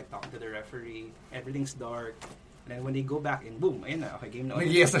the ring, like, talking to the referee. Everything's dark. And then when they go back in, boom, ayun na, okay, game na ulit.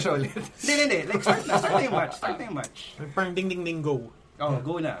 Nag-yes na siya ulit. Hindi. Like, start na yung match. Parang ding, go. Oh,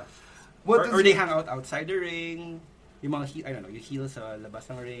 go na. Or they hang out outside the ring. Yung mga, I don't know, yung heel sa labas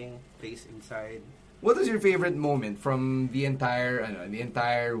ng ring, face inside. What was your favorite moment from the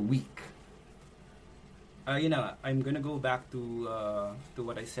entire week? I'm gonna go back to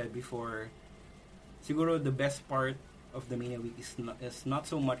what I said before. Siguro the best part of the Mania week is not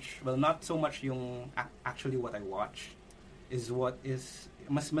so much yung actually what I watch, is what is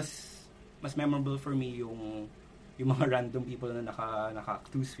mas memorable for me yung mga random people na naka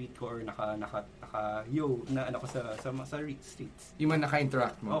two-sweet ko or naka na ano ko sa streets. Yung mga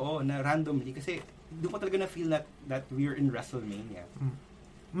naka-interact mo? Oo, na randomly kasi doon ko talaga na feel that we're in WrestleMania.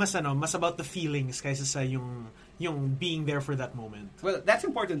 Mas about the feelings kaysa sa yung being there for that moment. Well, that's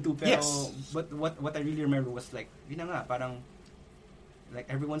important too, pero yes. But what I really remember was like, yun na nga, parang like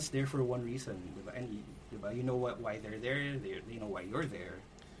everyone's there for one reason, diba? And diba, you know why they're there, they know why you're there.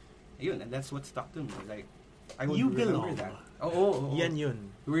 Ayun, and that's what stuck to me. Like, I would remember that. Oh. Yan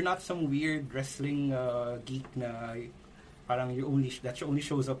yun. We're not some weird wrestling geek na parang that only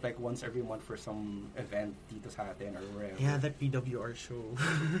shows up like once every month for some event dito sa atin or wherever. Yeah, that PWR show.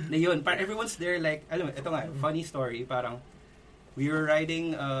 Na yun, parang everyone's there like, alam mo, ito nga, funny story, parang we were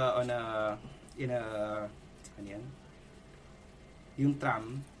riding ano yan? Yung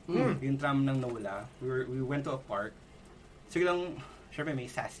tram ng NOLA. We went to a park. So lang, syempre may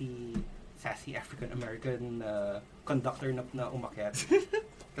sassy African-American conductor na umakyat.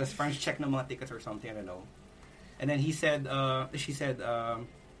 Tapos parang check ng mga tickets or something, I don't know. And then she said, ano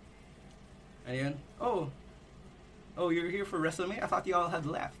yun? Oh, you're here for WrestleMania? I thought you all had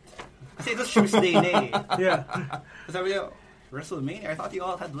left. Kasi it was Tuesday na eh. Yeah. Sabi niya, WrestleMania? I thought you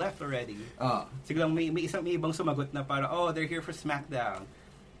all had left already. Siglang may ibang sumagot na parang, they're here for SmackDown.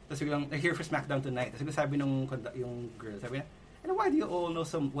 Tapos siglang, they're here for SmackDown tonight. Tapos sabi yung girl, sabi niya, and why do you all know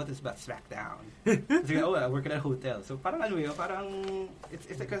what is about SmackDown? So, I work at a hotel. So parang parang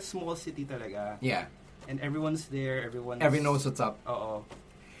it's like a small city talaga. Yeah. And everyone's there, everyone knows what's up. Oo.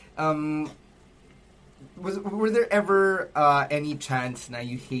 Were there ever any chance na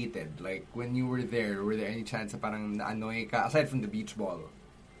you hated? Like, when you were there any chance na parang na-annoy ka, aside from the beach ball?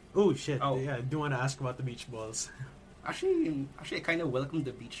 Oh, shit. Oh. Yeah, I do want to ask about the beach balls. Actually, I kind of welcomed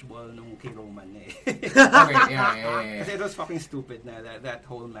the beach ball nung kay Roman eh. Okay, yeah. Kasi it was fucking stupid na that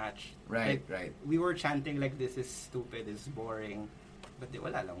whole match. Right. We were chanting like, this is stupid, this is boring. But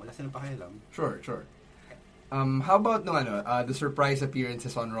wala silang pakialam. Sure. How about the surprise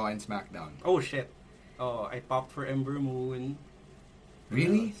appearances on Raw and SmackDown? Oh shit. Oh, I popped for Ember Moon.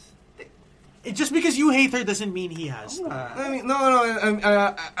 Really? Just because you hate her doesn't mean he has. I mean, no.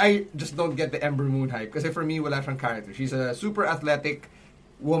 I just don't get the Ember Moon hype. Kasi for me, wala siyang character. She's a super athletic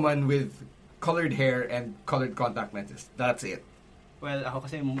woman with colored hair and colored contact lenses. That's it. Well, ako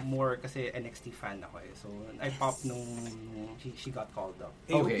kasi more NXT fan ako eh. So, I popped nung she got called up.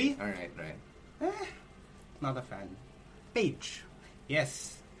 Okay, alright. Not a fan. Paige.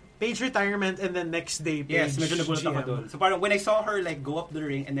 Yes. Paige retirement and then next day Paige Yes, medyo nagulat ako doon. So parang when I saw her like go up the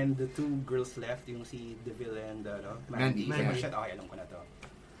ring and then the two girls left, yung si Deville and Mandy. Shit, okay, alam ko na to.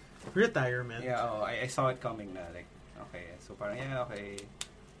 Retirement. Yeah, I saw it coming na. Like, okay. So parang, yeah, okay.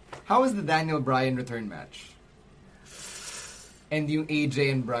 How was the Daniel Bryan return match? And yung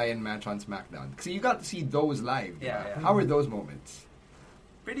AJ and Bryan match on SmackDown? Kasi you got to see those live. Yeah. How were those moments?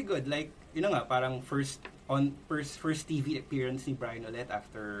 Pretty good. Like, nga, parang first TV appearance ni Bryan ulit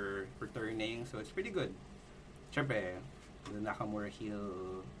after returning. So it's pretty good. Siyempre, the Nakamura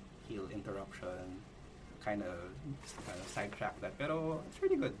heel interruption kind of sidetrack that. Pero it's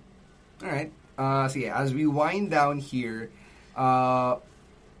pretty good. Alright. So yeah, as we wind down here,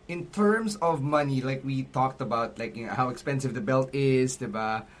 in terms of money, like we talked about, like how expensive the belt is,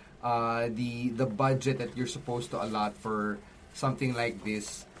 diba? The budget that you're supposed to allot for something like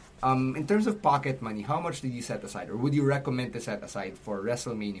this. In terms of pocket money, how much did you set aside, or would you recommend to set aside for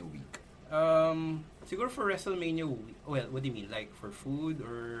WrestleMania week? Siguro for WrestleMania week. Well, what do you mean? Like for food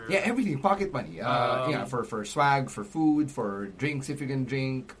or? Yeah, everything. Pocket money. For swag, for food, for drinks if you can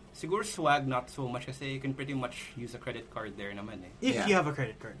drink. Siguro swag not so much kasi you can pretty much use a credit card there naman eh. If you have a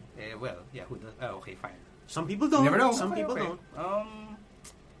credit card. Who does? Okay, fine. Some people don't. You never know. Some people okay. don't.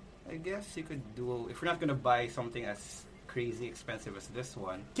 I guess you could do, if you're not gonna buy something as crazy expensive as this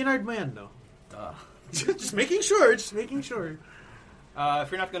one. Kinard mo yan, though. Just making sure. If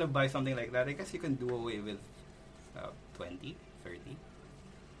you're not gonna buy something like that, I guess you can do away with 20, 30.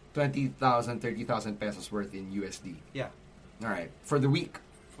 20,000, 30,000 pesos worth in USD. Yeah. Alright. For the week?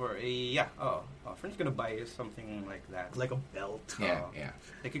 For if you're not gonna buy something like that. Like a belt. Yeah.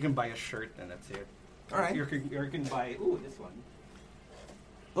 Like you can buy a shirt and that's it. Alright. You can buy, this one.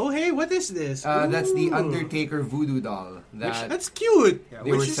 Oh, hey, what is this? That's the Undertaker voodoo doll. That's cute. Yeah,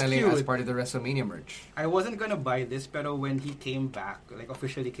 they were selling cute. as part of the WrestleMania merch. I wasn't gonna buy this, pero when he came back, like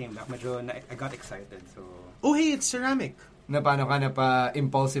officially came back, I got excited. So. Oh, hey, it's ceramic. Na paano ka na pa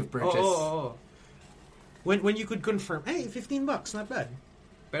impulsive purchase? Oh. When you could confirm, hey, $15, not bad.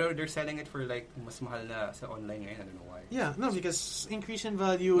 Pero they're selling it for like mas mahal na sa online ngayon. I don't know why. Yeah, no, because increase in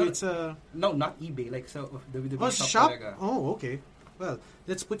value, no, it's a... No, not eBay. Like, so WWE shop? Talaga. Oh, okay. Well,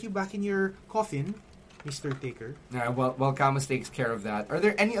 let's put you back in your coffin, Mr. Taker. Well, Camus takes care of that. Are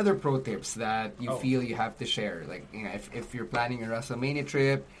there any other pro tips that you feel you have to share? Like, if you're planning a WrestleMania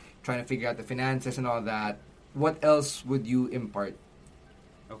trip, trying to figure out the finances and all that, what else would you impart?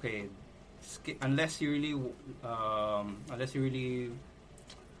 Okay, unless you really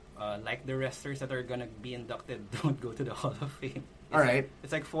like the wrestlers that are gonna be inducted, don't go to the Hall of Fame. Alright.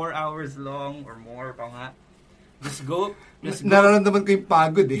 It's like 4 hours long or more pa nga. Just go. Nararamdaman ko yung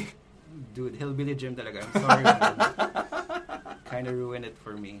pagod eh. Dude, Hillbilly Gym talaga. I'm sorry. Kind of ruined it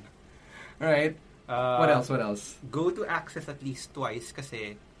for me. Alright. What else? Go to Access at least twice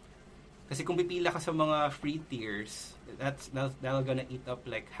kasi kung pipila ka sa mga free tiers, that'll gonna eat up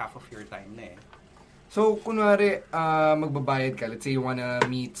like half of your time na eh. So, kunwari, magbabayad ka. Let's say you wanna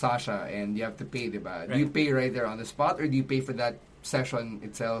meet Sasha and you have to pay, diba? Right. Do you pay right there on the spot or do you pay for that session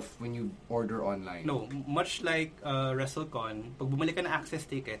itself when you order online? No, much like WrestleCon, pag bumalik ka na access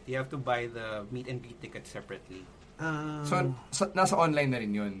ticket, you have to buy the meet and greet ticket separately. So, nasa online na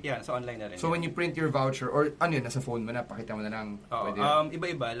rin yun? Yeah, nasa online na rin. So, when you print your voucher, or ano yun, nasa phone mo na, pakita mo na lang?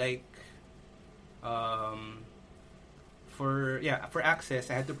 Iba-iba. Like, for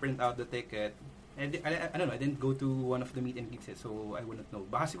access, I had to print out the ticket. I don't know, I didn't go to one of the meet and greets, so I wouldn't know.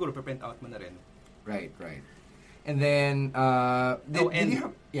 Baka siguro pa-print out mo na rin. Right. And then,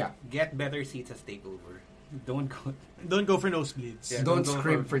 get better seats as TakeOver. Don't go for nosebleeds. Yeah, don't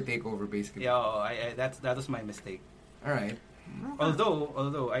scrimp for TakeOver, basically. Yeah, that was my mistake. All right.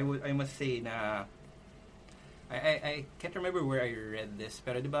 Although I must say na I can't remember where I read this,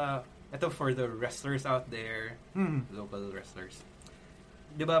 pero diba, ito for the wrestlers out there, local wrestlers.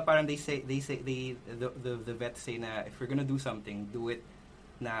 Diba parang the vets say na if you're gonna do something, do it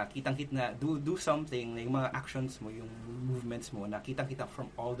na kitang-kita na do something na yung mga actions mo, yung movements mo na kitang-kita from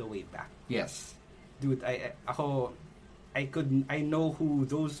all the way back. Yes. Dude, I know who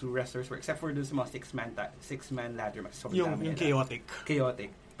those wrestlers were except for those mga six-man ladder match. Yung chaotic.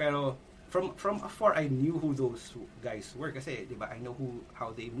 Pero from afar I knew who those guys were kasi diba I know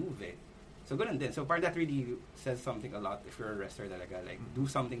how they move it. So ganun din. So parang that really says something a lot if you're a wrestler talaga. Like do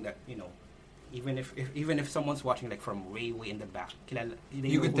something that, you know, even if someone's watching like from way in the back,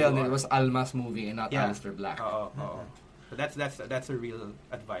 you could tell that it was Alma's movie and not Aleister Black. So that's a real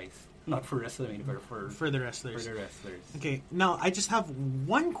advice. Not for WrestleMania, but for the wrestlers. For the wrestlers. Okay, now I just have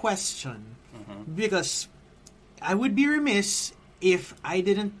one question because I would be remiss if I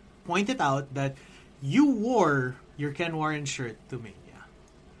didn't point it out that you wore your Ken Warren shirt to Mania.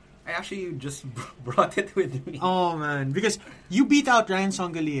 I actually just brought it with me. Oh man, because you beat out Ryan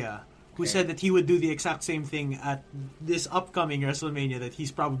Songalia, who said that he would do the exact same thing at this upcoming WrestleMania that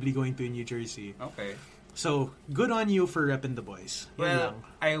he's probably going to in New Jersey. Okay. So, good on you for repping the boys. Well,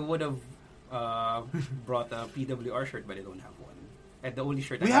 I would have brought a PWR shirt, but I don't have one. And the only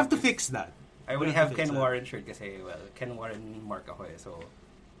shirt we have to fix that. I only have Ken Warren shirt kasi, well, Ken Warren mark ako eh. So,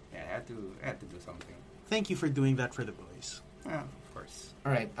 yeah, I had to do something. Thank you for doing that for the boys. Yeah, of course.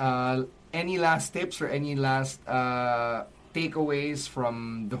 All right. Any last tips or any last takeaways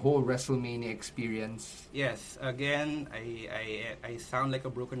from the whole WrestleMania experience? Yes. Again, I sound like a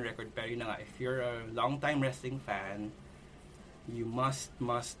broken record, pero yun na nga, if you're a long-time wrestling fan, you must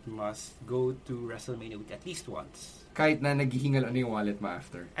go to WrestleMania week at least once. Kahit na naghihingal ano yung wallet mo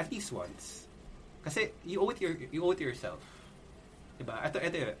after. At least once. Kasi you owe it to yourself. Diba? Ito,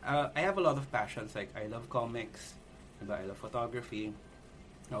 I have a lot of passions. Like, I love comics. Diba? I love photography.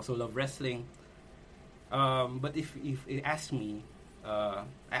 I also love wrestling. But if you ask me, I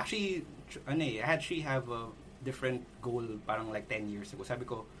actually have a different goal parang like 10 years ago. Sabi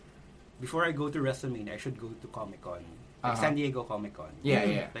ko, before I go to WrestleMania, I should go to Comic-Con. Like San Diego Comic-Con.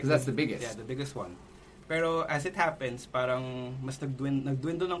 Yeah. Because that's the biggest. Yeah, the biggest one. Pero as it happens, parang mas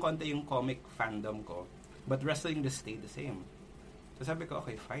nagdwindle ng konti yung comic fandom ko. But wrestling just stayed the same. So sabi ko,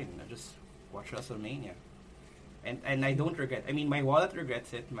 okay, fine. I'll just watch WrestleMania. And I don't regret. I mean, my wallet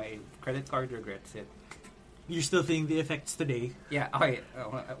regrets it. My credit card regrets it. You're still feeling the effects today? Yeah, okay.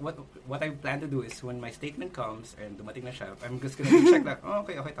 What I plan to do is when my statement comes and dumating na siya, I'm just gonna check that. Oh,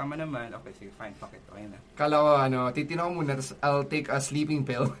 okay, tama naman. Okay, sige, fine, fuck it. Okay na. Kala ko, titinaw muna, tapos I'll take a sleeping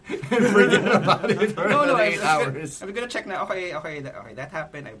pill and forget about it for 8 hours. I'm gonna check na, okay, that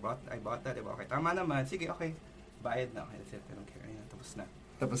happened. I bought that. Okay, tama naman. Sige, okay. Bayad na. Okay, that's it. I don't care. Ayan,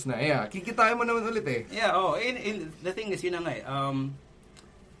 tapos na. Yeah. Kikitain mo naman ulit eh. Yeah, the thing is, yun na nga eh.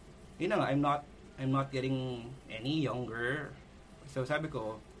 I'm not getting any younger. So sabi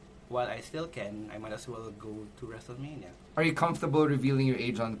ko, while I still can, I might as well go to WrestleMania. Are you comfortable revealing your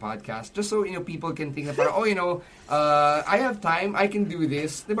age on the podcast? Just so, people can think about, I have time, I can do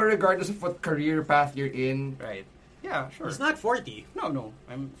this. Diba, regardless of what career path you're in. Right. Yeah, sure. He's not 40. No,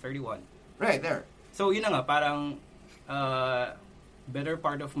 I'm 31. Right, there. So, yun na nga, parang better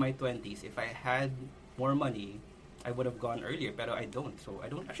part of my 20s, if I had more money, I would have gone earlier, pero I don't. So, I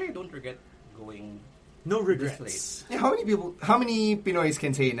don't regret going. No regrets. Yeah, how many Pinoys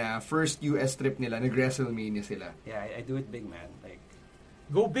can say na first US trip nila, nag-WrestleMania sila? Yeah, I do it big, man. Like,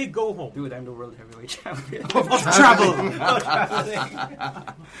 go big, go home. dude, I'm the world heavyweight champion. of travel.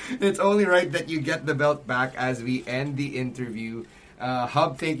 It's only right that you get the belt back as we end the interview.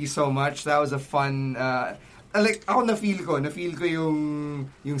 Hub, thank you so much. That was a fun... ako na-feel ko yung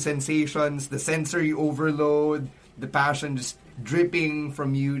sensations, the sensory overload, the passion just dripping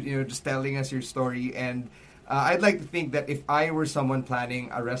from you, just telling us your story. And I'd like to think that if I were someone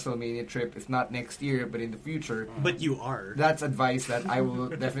planning a WrestleMania trip, if not next year, but in the future... But you are. That's advice that I will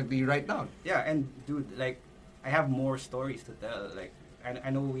definitely write down. Yeah, and dude, like, I have more stories to tell. Like,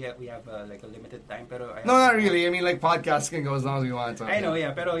 I know we have like a limited time, pero... No, not really. I mean, like, podcasts can go as long as we want. So, I know,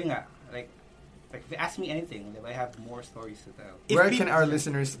 yeah, pero yun nga, like, if they ask me anything, I have more stories to tell. Where can our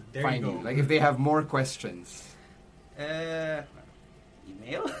listeners find you? Like, if they have more questions...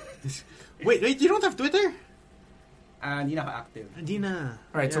 Email? Wait, you don't have Twitter? Hindi na ako active. Hindi na.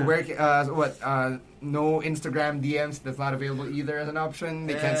 Alright, so where, no Instagram DMs, that's not available either as an option?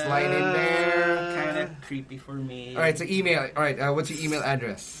 They can't slide in there? Kind of creepy for me. Alright, so email. Alright, what's your email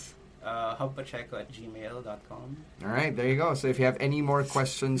address? hubpacheco@gmail.com. Alright, there you go. So if you have any more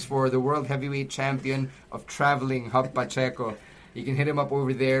questions for the World Heavyweight Champion of Traveling, Hub Pacheco, you can hit him up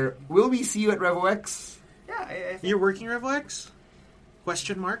over there. Will we see you at RevoX? Yeah, I think you're working RevoX?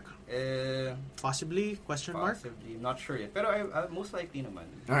 Question mark? Possibly? Question mark? Possibly. Not sure yet. Pero I most likely naman.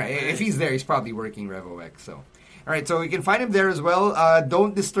 Alright, if he's there, he's probably working RevoX. So, alright, so you can find him there as well.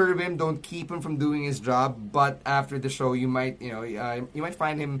 Don't disturb him. Don't keep him from doing his job. But after the show, you might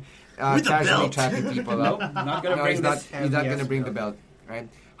find him casually chatting people up. Nope, not gonna bring he's not gonna bring the belt. Right?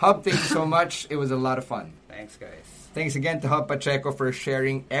 Hub, thank you so much. It was a lot of fun. Thanks, guys. Thanks again to Hub Pacheco for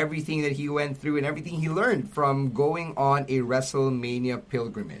sharing everything that he went through and everything he learned from going on a WrestleMania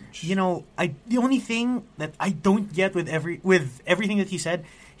pilgrimage. The only thing that I don't get with everything that he said,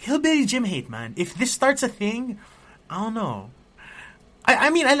 Hillbilly Jim hate, man. If this starts a thing, I don't know. I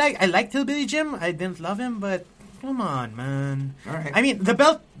mean, I liked Hillbilly Jim. I didn't love him, but come on, man. All right. I mean,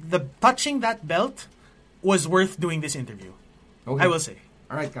 touching that belt was worth doing this interview. Okay. I will say.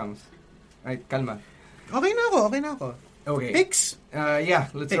 All right, Kams. All right, kalma. Okay na ako. Okay. Picks?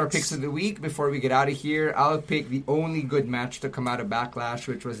 Let's do our picks of the week before we get out of here. I'll pick the only good match to come out of Backlash,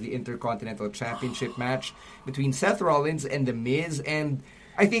 which was the Intercontinental Championship match between Seth Rollins and The Miz. And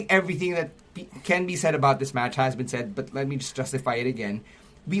I think everything that can be said about this match has been said, but let me just justify it again.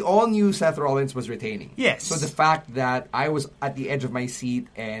 We all knew Seth Rollins was retaining. Yes. So the fact that I was at the edge of my seat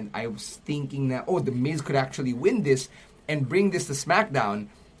and I was thinking that, The Miz could actually win this and bring this to SmackDown,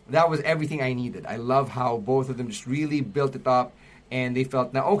 that was everything I needed. I love how both of them just really built it up, and they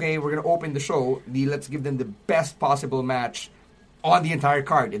felt, now, okay, we're going to open the show. Let's give them the best possible match on the entire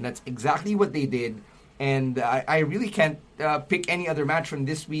card. And that's exactly what they did. And I really can't pick any other match from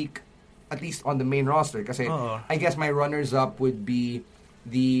this week, at least on the main roster. Because I guess my runners-up would be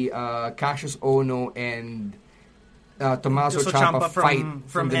the Cassius Ohno and Tommaso Ciampa fight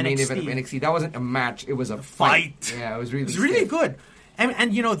from the main event of NXT. That wasn't a match. It was a fight. Yeah, it was really good.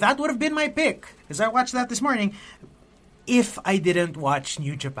 And that would have been my pick, as I watched that this morning, if I didn't watch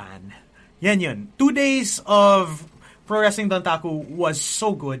New Japan. Yan. 2 days of Pro Wrestling Dontaku was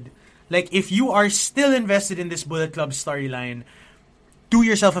so good. Like, if you are still invested in this Bullet Club storyline, do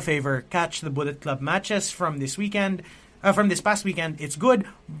yourself a favor. Catch the Bullet Club matches from this weekend. From this past weekend. It's good.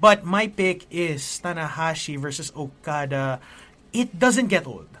 But my pick is Tanahashi versus Okada. It doesn't get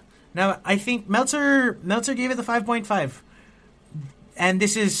old. Now, I think Meltzer gave it a 5.5. And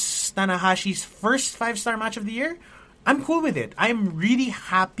this is Tanahashi's first 5-star match of the year. I'm cool with it. I'm really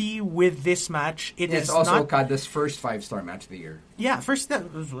happy with this match. It's also Okada's first 5-star match of the year. Yeah, first.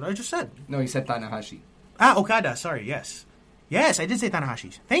 That was what I just said. No, you said Tanahashi. Okada. Sorry. Yes, I did say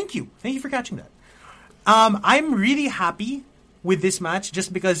Tanahashi's. Thank you for catching that. I'm really happy with this match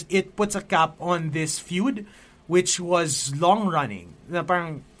just because it puts a cap on this feud, which was long running.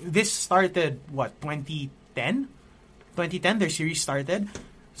 This started 2010. 2010, their series started.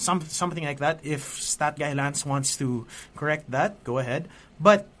 Something like that. If Stat Guy Lance wants to correct that, go ahead.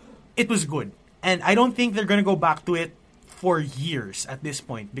 But it was good. And I don't think they're going to go back to it for years at this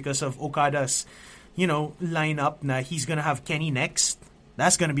point because of Okada's, lineup na he's going to have Kenny next.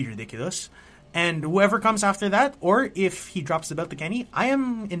 That's going to be ridiculous. And whoever comes after that, or if he drops the belt to Kenny, I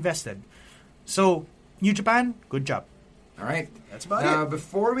am invested. So, New Japan, good job. All right. That's about it.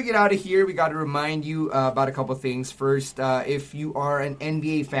 Before we get out of here, we got to remind you about a couple things. First, if you are an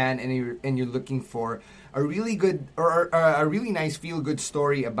NBA fan and you're looking for a really good or a really nice feel-good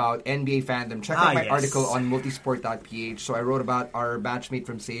story about NBA fandom, check out my article on multisport.ph. So I wrote about our batchmate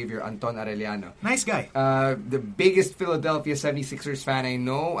from Xavier, Anton Arellano. Nice guy. The biggest Philadelphia 76ers fan I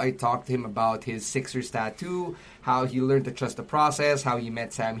know. I talked to him about his Sixers tattoo, how he learned to trust the process, how he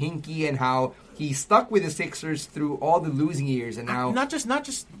met Sam Hinkie, and how he stuck with the Sixers through all the losing years, and now not just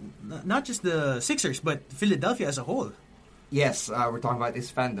the Sixers, but Philadelphia as a whole. Yes, we're talking about his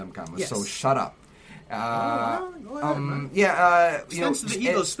fandom, Camus. Yes. So shut up. Go ahead, Stands to the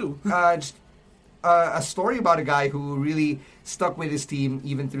Eagles too. A story about a guy who really stuck with his team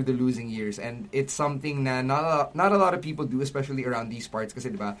even through the losing years, and it's something that not a lot of people do, especially around these parts.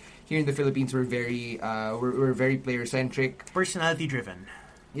 Kasi diba, here in the Philippines, we're very player centric, personality driven.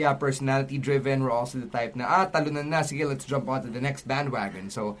 Yeah, personality driven. We're also the type na talunan na, sige, let's jump onto the next bandwagon.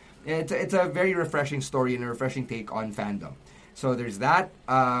 So it's a very refreshing story and a refreshing take on fandom. So there's that.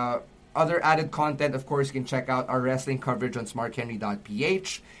 Other added content, of course, you can check out our wrestling coverage on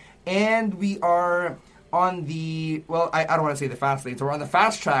smarthenry.ph. And we are on the, I don't want to say the fast lane, so we're on the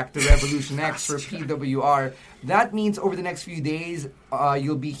fast track to Revolution X for PWR. That means over the next few days,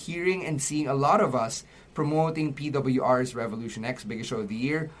 you'll be hearing and seeing a lot of us promoting PWR's Revolution X, biggest show of the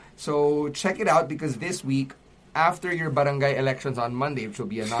year. So check it out, because this week, after your barangay elections on Monday, which will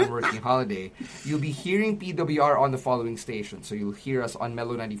be a non-working holiday, you'll be hearing PWR on the following stations. So you'll hear us on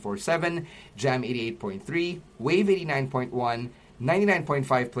Mellow 94.7, Jam 88.3, Wave 89.1,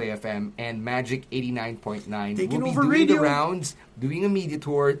 99.5 Play FM, and Magic 89.9. We'll be doing the rounds, doing a media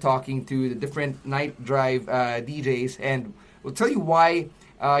tour, talking to the different night drive DJs, and we'll tell you why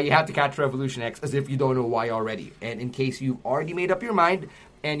you have to catch Revolution X, as if you don't know why already. And in case you've already made up your mind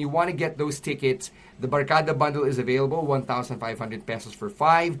and you want to get those tickets, the Barkada bundle is available, 1,500 pesos for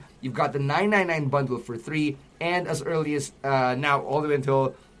 5. You've got the 999 bundle for 3, and as early as now, all the way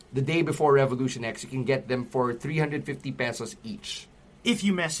until the day before Revolution X, you can get them for 350 pesos each. If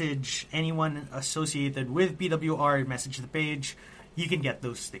you message anyone associated with PWR, message the page, you can get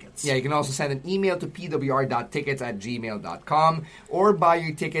those tickets. Yeah, you can also send an email to pwr.tickets@gmail.com or buy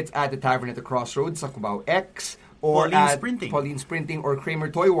your tickets at the Tavern at the Crossroads, sa Cubao X, or Pauline's at Printing. Pauline's Printing or Kramer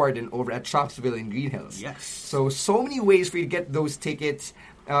Toy Warden over at Shopsville in Green Hills. Yes. So many ways for you to get those tickets.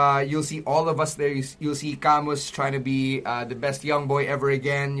 You'll see all of us there. You'll see Camus trying to be the best young boy ever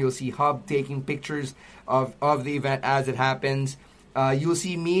again. You'll see Hub taking pictures of the event as it happens. You'll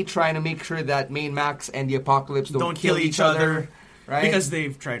see me trying to make sure that Main Max and the Apocalypse don't kill each other. Right? Because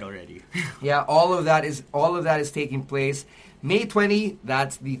they've tried already. Yeah, all of that is taking place. May 20,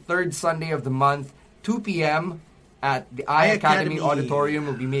 that's the third Sunday of the month, 2 p.m. at the iAcademy Auditorium.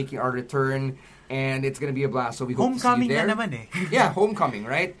 We'll be making our return, and it's going to be a blast. So we hope to see you there. Homecoming na naman eh. Yeah, homecoming,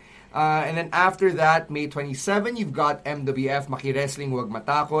 right? And then after that, May 27, you've got MWF, Maki Wrestling, Huwag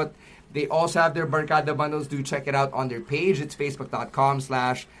Matakot. They also have their Barkada bundles. Do check it out on their page. It's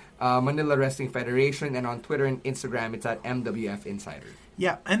facebook.com/Manila Wrestling Federation, and on Twitter and Instagram, it's at MWF Insider.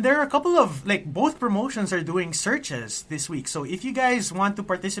 Yeah, and there are a couple of, both promotions are doing searches this week. So if you guys want to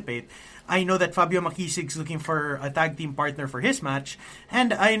participate, I know that Fabio Makisig's looking for a tag team partner for his match,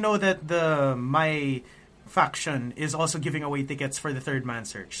 and I know that my faction is also giving away tickets for the third man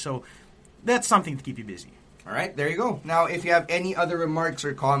search. So that's something to keep you busy. All right, there you go. Now, if you have any other remarks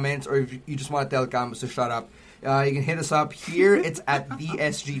or comments, or if you just want to tell Camus to shut up, you can hit us up here. It's at the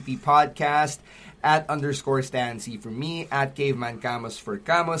SGP Podcast, at _Stan C for me, at Caveman Camus for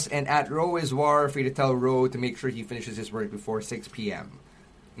Camus, and at Ro is War for you to tell Ro to make sure he finishes his work before 6 p.m.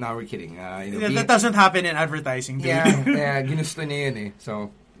 No, we're kidding. That doesn't happen in advertising, dude. Yeah, ginusto niya yun eh. So,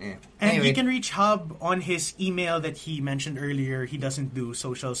 yeah. And anyway. you can reach Hub on his email that he mentioned earlier. He doesn't do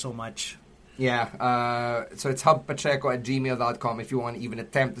social so much. Yeah, so it's hubpacheco@gmail.com if you want to even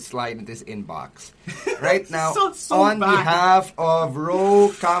attempt to slide into his inbox. Right now, on behalf of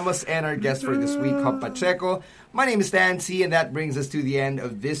Ro, Camus, and our guest for this week, Hub Pacheco, my name is Stan C, and that brings us to the end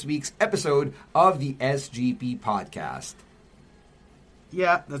of this week's episode of the SGP Podcast.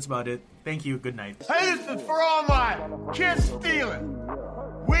 Yeah, that's about it. Thank you. Good night. Hey, this is for all my kids stealing,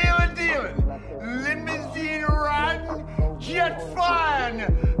 wheeling dealing, limousine riding, jet flying,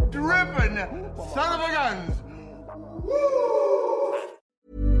 dripping son of a guns. Woo!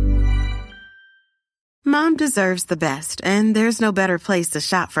 Mom deserves the best, and there's no better place to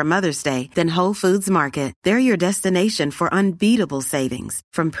shop for Mother's Day than Whole Foods Market. They're your destination for unbeatable savings,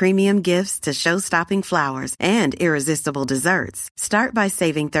 from premium gifts to show-stopping flowers and irresistible desserts. Start by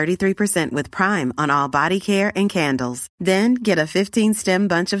saving 33% with Prime on all body care and candles. Then get a 15-stem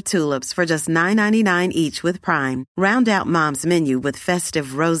bunch of tulips for just $9.99 each with Prime. Round out Mom's menu with festive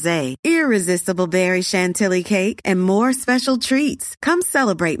rosé, irresistible berry chantilly cake, and more special treats. Come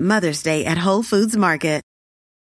celebrate Mother's Day at Whole Foods Market.